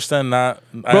still out of the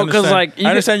school? I understand you I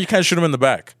understand you can't shoot him in the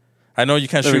back. I know you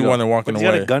can't There we shoot go. when they're walking He's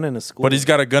away. got a gun in a school. But he's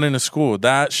got a gun in the school.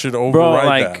 That should Bro, override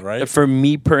like that, right? for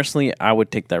me personally, I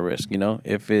would take that risk.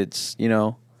 If it's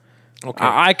Okay.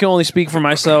 I can only speak for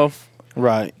myself.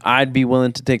 Right. I'd be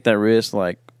willing to take that risk.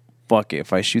 Like, fuck it.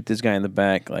 If I shoot this guy in the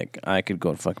back, like I could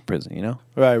go to fucking prison.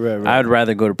 Right. I'd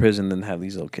rather go to prison than have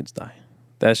these little kids die.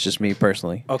 That's just me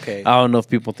personally. Okay. I don't know if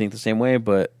people think the same way,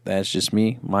 but that's just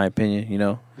me, my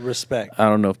opinion. Respect. I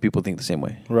don't know if people think the same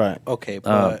way. Right. Okay,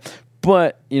 but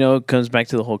But it comes back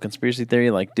to the whole conspiracy theory.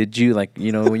 Like, did you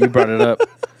when you brought it up?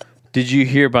 Did you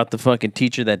hear about the fucking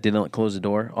teacher that didn't close the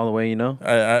door all the way? I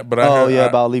Oh heard, yeah,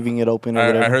 about leaving it open or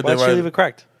whatever. I heard why'd they she leave lied. it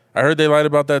cracked? I heard they lied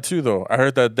about that too, though. I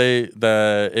heard that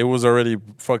that it was already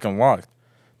fucking locked.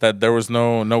 That there was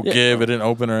no give. It didn't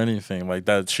open or anything like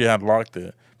that. She had locked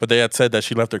it, but they had said that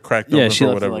she left it cracked. Yeah, open she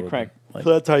for left it whatever. like cracked. Like,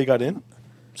 So that's how you got in?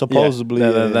 Supposedly,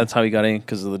 that's how he got in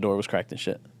because the door was cracked and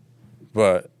shit.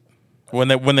 But when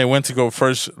they went to go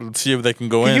first, see if they can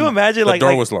go in. Can you imagine, the like,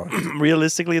 door like, was locked.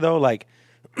 Realistically though, like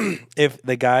if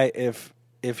the guy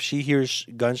if she hears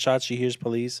gunshots, she hears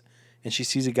police, and she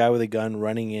sees a guy with a gun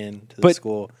running in to the But-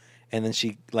 school, and then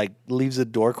she like leaves the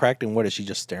door cracked, and what is she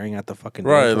just staring at the fucking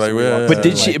door? Right, until like, somebody yeah, walks yeah, But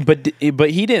in? did she? Like, But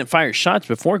he didn't fire shots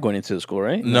before going into the school,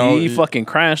 right? No, he he- fucking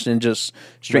crashed and just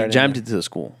straight Right in jammed there. into the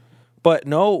school. But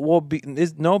no, well,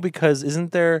 because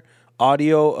isn't there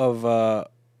audio of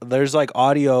there's like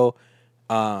audio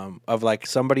of like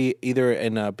somebody either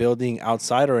in a building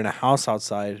outside or in a house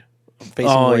outside facing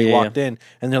Oh, where he yeah, walked in,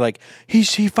 and they're like, he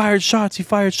fired shots,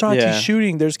 Yeah. he's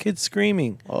shooting, there's kids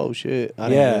screaming. Oh shit! I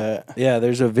didn't hear Yeah, that. yeah.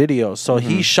 There's a video. So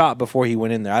he shot before he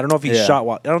went in there. I don't know if he Yeah. shot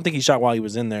while. I don't think he shot while he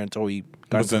was in there until he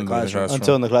got Was into the in the classroom. classroom.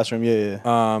 Until in the classroom,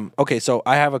 yeah. Okay, so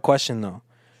I have a question though.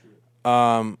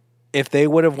 If they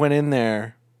would have went in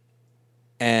there,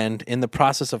 and in the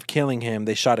process of killing him,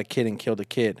 they shot a kid and killed a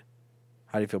kid,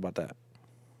 how do you feel about that?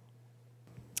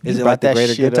 Is You it brought like the that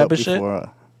greater shit good type up of shit? before, huh?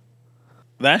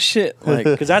 That shit, like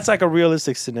Because that's like a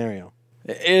realistic scenario.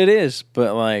 it is,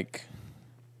 but like,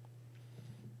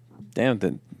 damn,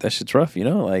 that shit's rough,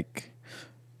 Like,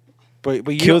 But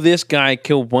you kill don't- this guy,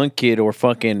 kill one kid, or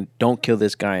fucking don't kill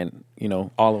this guy, and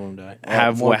all of them die.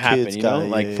 have more what happened. kids You know, die,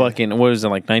 like yeah. fucking what is it,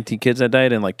 like 19 kids that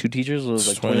died and like 2 teachers? It was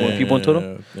like 21 people in total.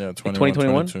 Yeah,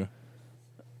 2021? 22.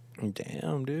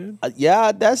 Damn, dude.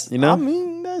 Yeah, that's. You know? I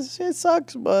mean, that shit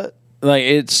sucks, but Like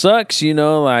it sucks,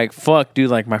 like fuck, dude.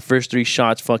 Like my first 3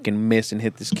 shots fucking missed and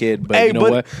hit this kid, but Hey, you know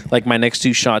but- what? Like my next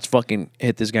 2 shots fucking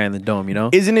hit this guy in the dome.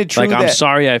 Isn't it true Like I'm that-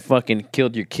 sorry I fucking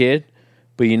killed your kid,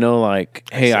 but like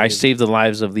hey, I saved the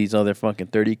lives of these other fucking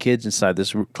 30 kids inside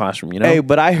this classroom. hey,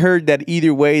 but I heard that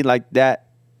either way, like that,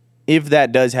 if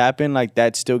that does happen, like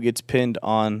that still gets pinned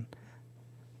on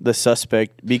the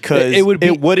suspect because It would be-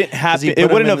 it wouldn't happen. he put It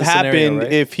him wouldn't in have the scenario, happened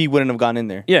right? if he wouldn't have gone in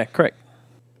there. Yeah, correct.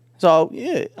 So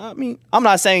yeah, I mean, I'm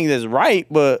not saying that's right,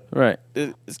 but Right.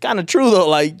 it's kind of true though.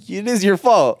 Like it is your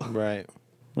fault. Right.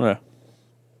 Yeah.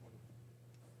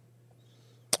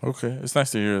 Okay, it's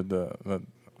nice to hear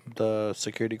The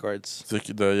security guards. the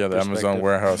Perspective. Amazon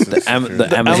warehouse. The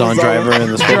Amazon driver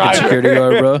and the fucking security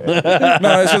guard, bro.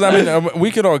 No, it's just I mean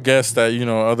we could all guess that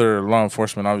other law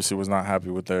enforcement obviously was not happy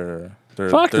with their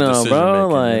Fuck their no, decision bro.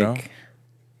 making, Like,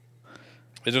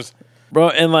 it just bro,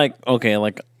 and like, okay,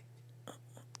 like,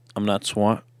 I'm not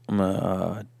SWAT. I'm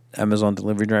a Amazon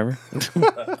delivery driver.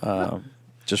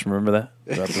 Just remember that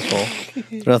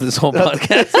throughout this whole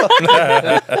podcast.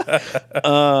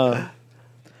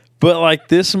 But like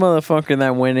this motherfucker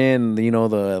that went in, you know,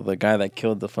 the guy that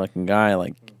killed the fucking guy,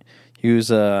 like he was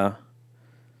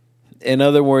in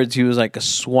other words, he was like a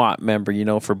SWAT member, you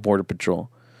know, for Border Patrol.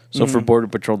 So for Border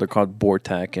Patrol, they're called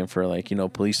BORTAC, and for like, you know,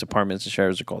 police departments and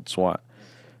sheriffs are called SWAT.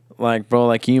 Like, bro,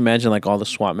 like, can you imagine like all the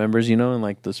SWAT members, you know, and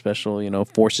like the special, you know,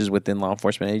 forces within law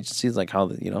enforcement agencies, like how,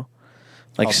 you know,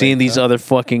 like seeing these other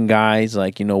fucking guys,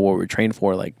 like, you know, what we're trained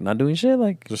for, like not doing shit,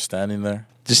 like Just standing there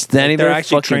just standing They're there,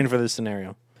 actually fucking, trained for this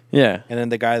scenario. yeah. And then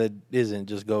the guy that isn't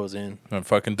just goes in. and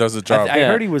fucking does the job. I Yeah.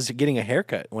 heard he was getting a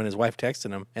haircut when his wife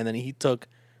texted him, and then he took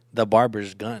the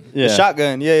barber's gun. Yeah. The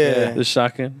shotgun. Yeah. The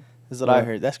shotgun. That's what I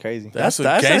heard. That's crazy. That's a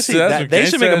actually, gangster. That's a they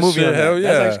should make a gangster movie shit. on that. Hell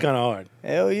yeah. That's actually kind of hard.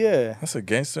 Hell yeah. That's a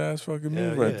gangster ass fucking move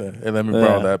Hell right yeah. there. Hey, let me Yeah.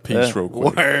 borrow that piece Yeah. real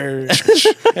quick. Word.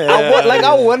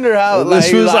 I wonder how. This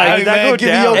Like, was like, like, hey, that man, go give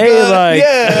me down. your Hey, gun.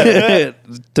 like,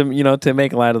 Yeah. to, you know, to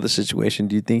make light of the situation,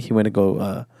 do you think he went to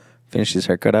go finish his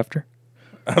haircut after?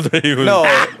 I thought he was,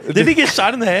 No. Did he get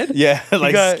shot in the head? Yeah,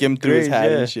 like got skim through his grazed,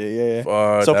 hat yeah. and shit.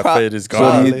 Yeah. So that fade is So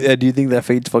gone. do you think that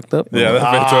fade's fucked up? Yeah,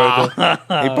 that fade's right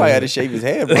there. He probably had to shave his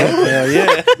head, bro. Hell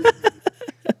yeah.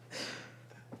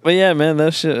 But yeah, man,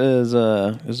 that shit is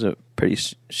a pretty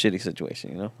shitty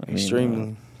situation, you know. I mean,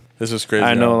 Extremely. This is crazy.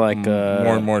 I know, how like,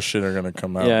 more and more shit are gonna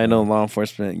come out. yeah, I know law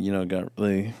enforcement, you know, got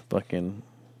really fucking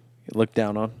looked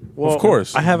down on. Well, Of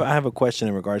course. I have a question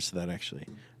in regards to that. Actually,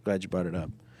 glad you brought it up.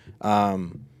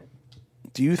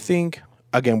 Do you think?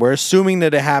 Again, we're assuming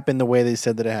that it happened the way they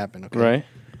said that it happened. Okay.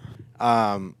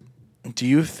 Right? Do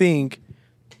you think?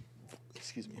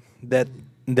 Excuse me.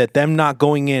 That them not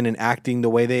going in and acting the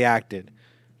way they acted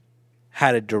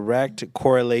had a direct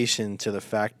correlation to the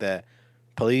fact that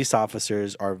police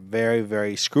officers are very,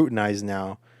 very scrutinized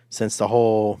now since the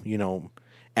whole, you know,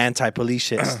 anti-police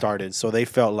shit started. So they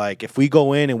felt like if we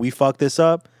go in and we fuck this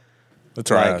up,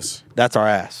 That's our like, ass. that's our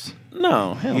ass.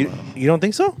 No, hell You, no. you don't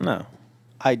think so? No.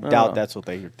 I doubt that's what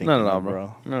they were thinking. Not at all, of,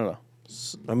 bro. Not at all.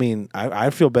 I mean, I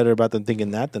feel better about them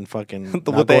thinking that than fucking not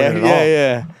What going they, in at all.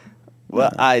 yeah.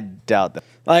 Well, I doubt that.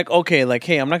 Like, okay, like,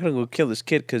 hey, I'm not gonna go kill this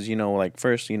kid because, you know, like,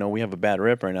 first, you know, we have a bad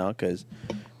rep right now because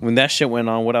when that shit went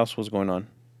on, what else was going on?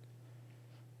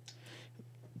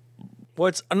 Well,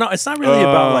 it's not really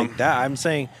about like that. I'm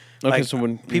saying, Okay, like, so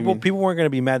when people weren't gonna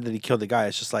be mad that he killed the guy.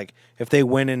 It's just like if they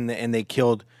went in and they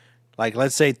killed, like,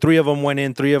 let's say 3 of them went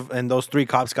in, and those 3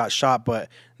 cops got shot, but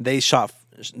they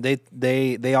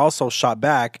also shot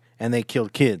back and they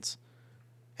killed kids,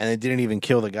 and they didn't even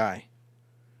kill the guy.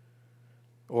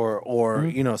 Or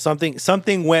you know,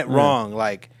 something went wrong.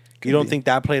 Like, you don't think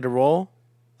that played a role?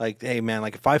 Like, hey man,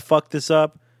 like if I fuck this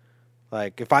up,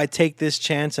 like if I take this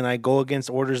chance and I go against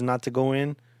orders not to go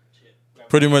in.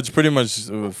 Pretty much.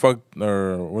 Fuck,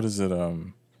 or what is it?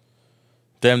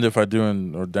 Damned if I do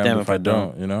or damned if I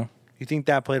don't. You know. You think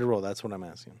that played a role? That's what I'm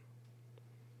asking.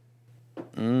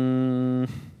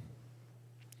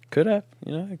 Could have,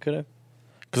 you know, it could have.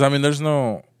 Because I mean, there's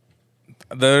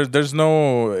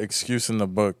no excuse in the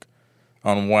book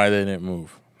on why they didn't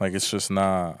move. Like, it's just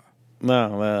not. No,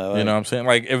 You know what I'm saying?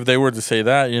 Like, if they were to say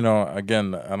that, you know,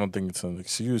 again, I don't think it's an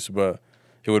excuse, but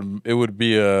it would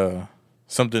be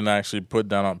something to actually put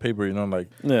down on paper. You know, like,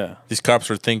 yeah. these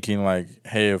cops are thinking like,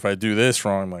 hey, if I do this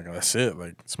wrong, like, that's it.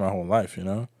 Like, it's my whole life. You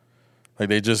know, like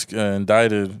they just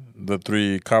indicted the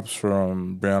 3 cops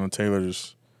from Breonna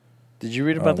Taylor's. Did you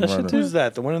read about that murder. shit too? Who's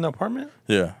that? The one in the apartment?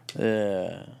 Yeah.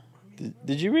 Yeah.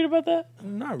 Did you read about that?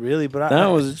 Not really, but That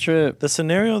was a trip. the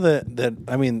scenario that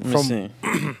I mean, Let me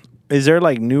see. is there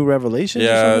like new revelations? or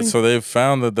Yeah. something? So they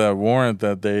found that warrant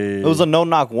that they. It was a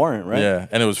no-knock warrant, right? Yeah,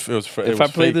 and it was. If I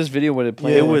played this video, would it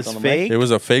play? it like, was on the mic? fake. It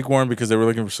was a fake warrant because they were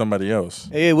looking for somebody else.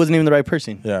 It wasn't even the right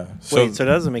person. Yeah. Wait, so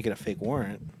that doesn't make it a fake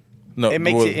warrant. no, It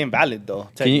makes well, it invalid, though.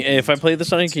 Can you, if I play this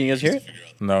song, can you guys hear it?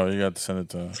 No, you got to send it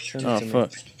to. Oh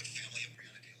fuck.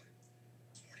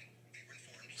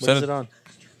 What Send is it- it on?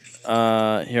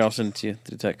 Here, I'll send it to you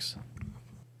through text.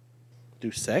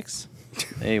 Do sex?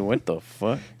 Hey, what the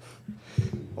fuck?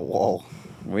 Whoa.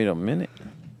 Wait a minute.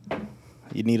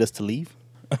 You need us to leave?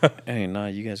 Hey, nah,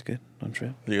 you guys good? Don't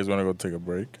trip. You guys want to go take a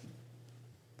break?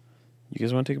 You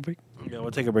guys want to take a break? Yeah, we'll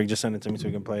take a break. Just send it to me so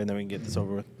we can play, and then we can get this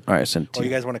over with. All right, send it to Or you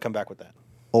you. guys want to come back with that?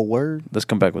 A word? Let's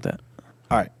come back with that.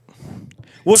 All right.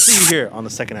 We'll see you here on the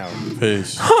second hour.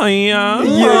 Peace. Hiya.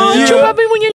 Yeah.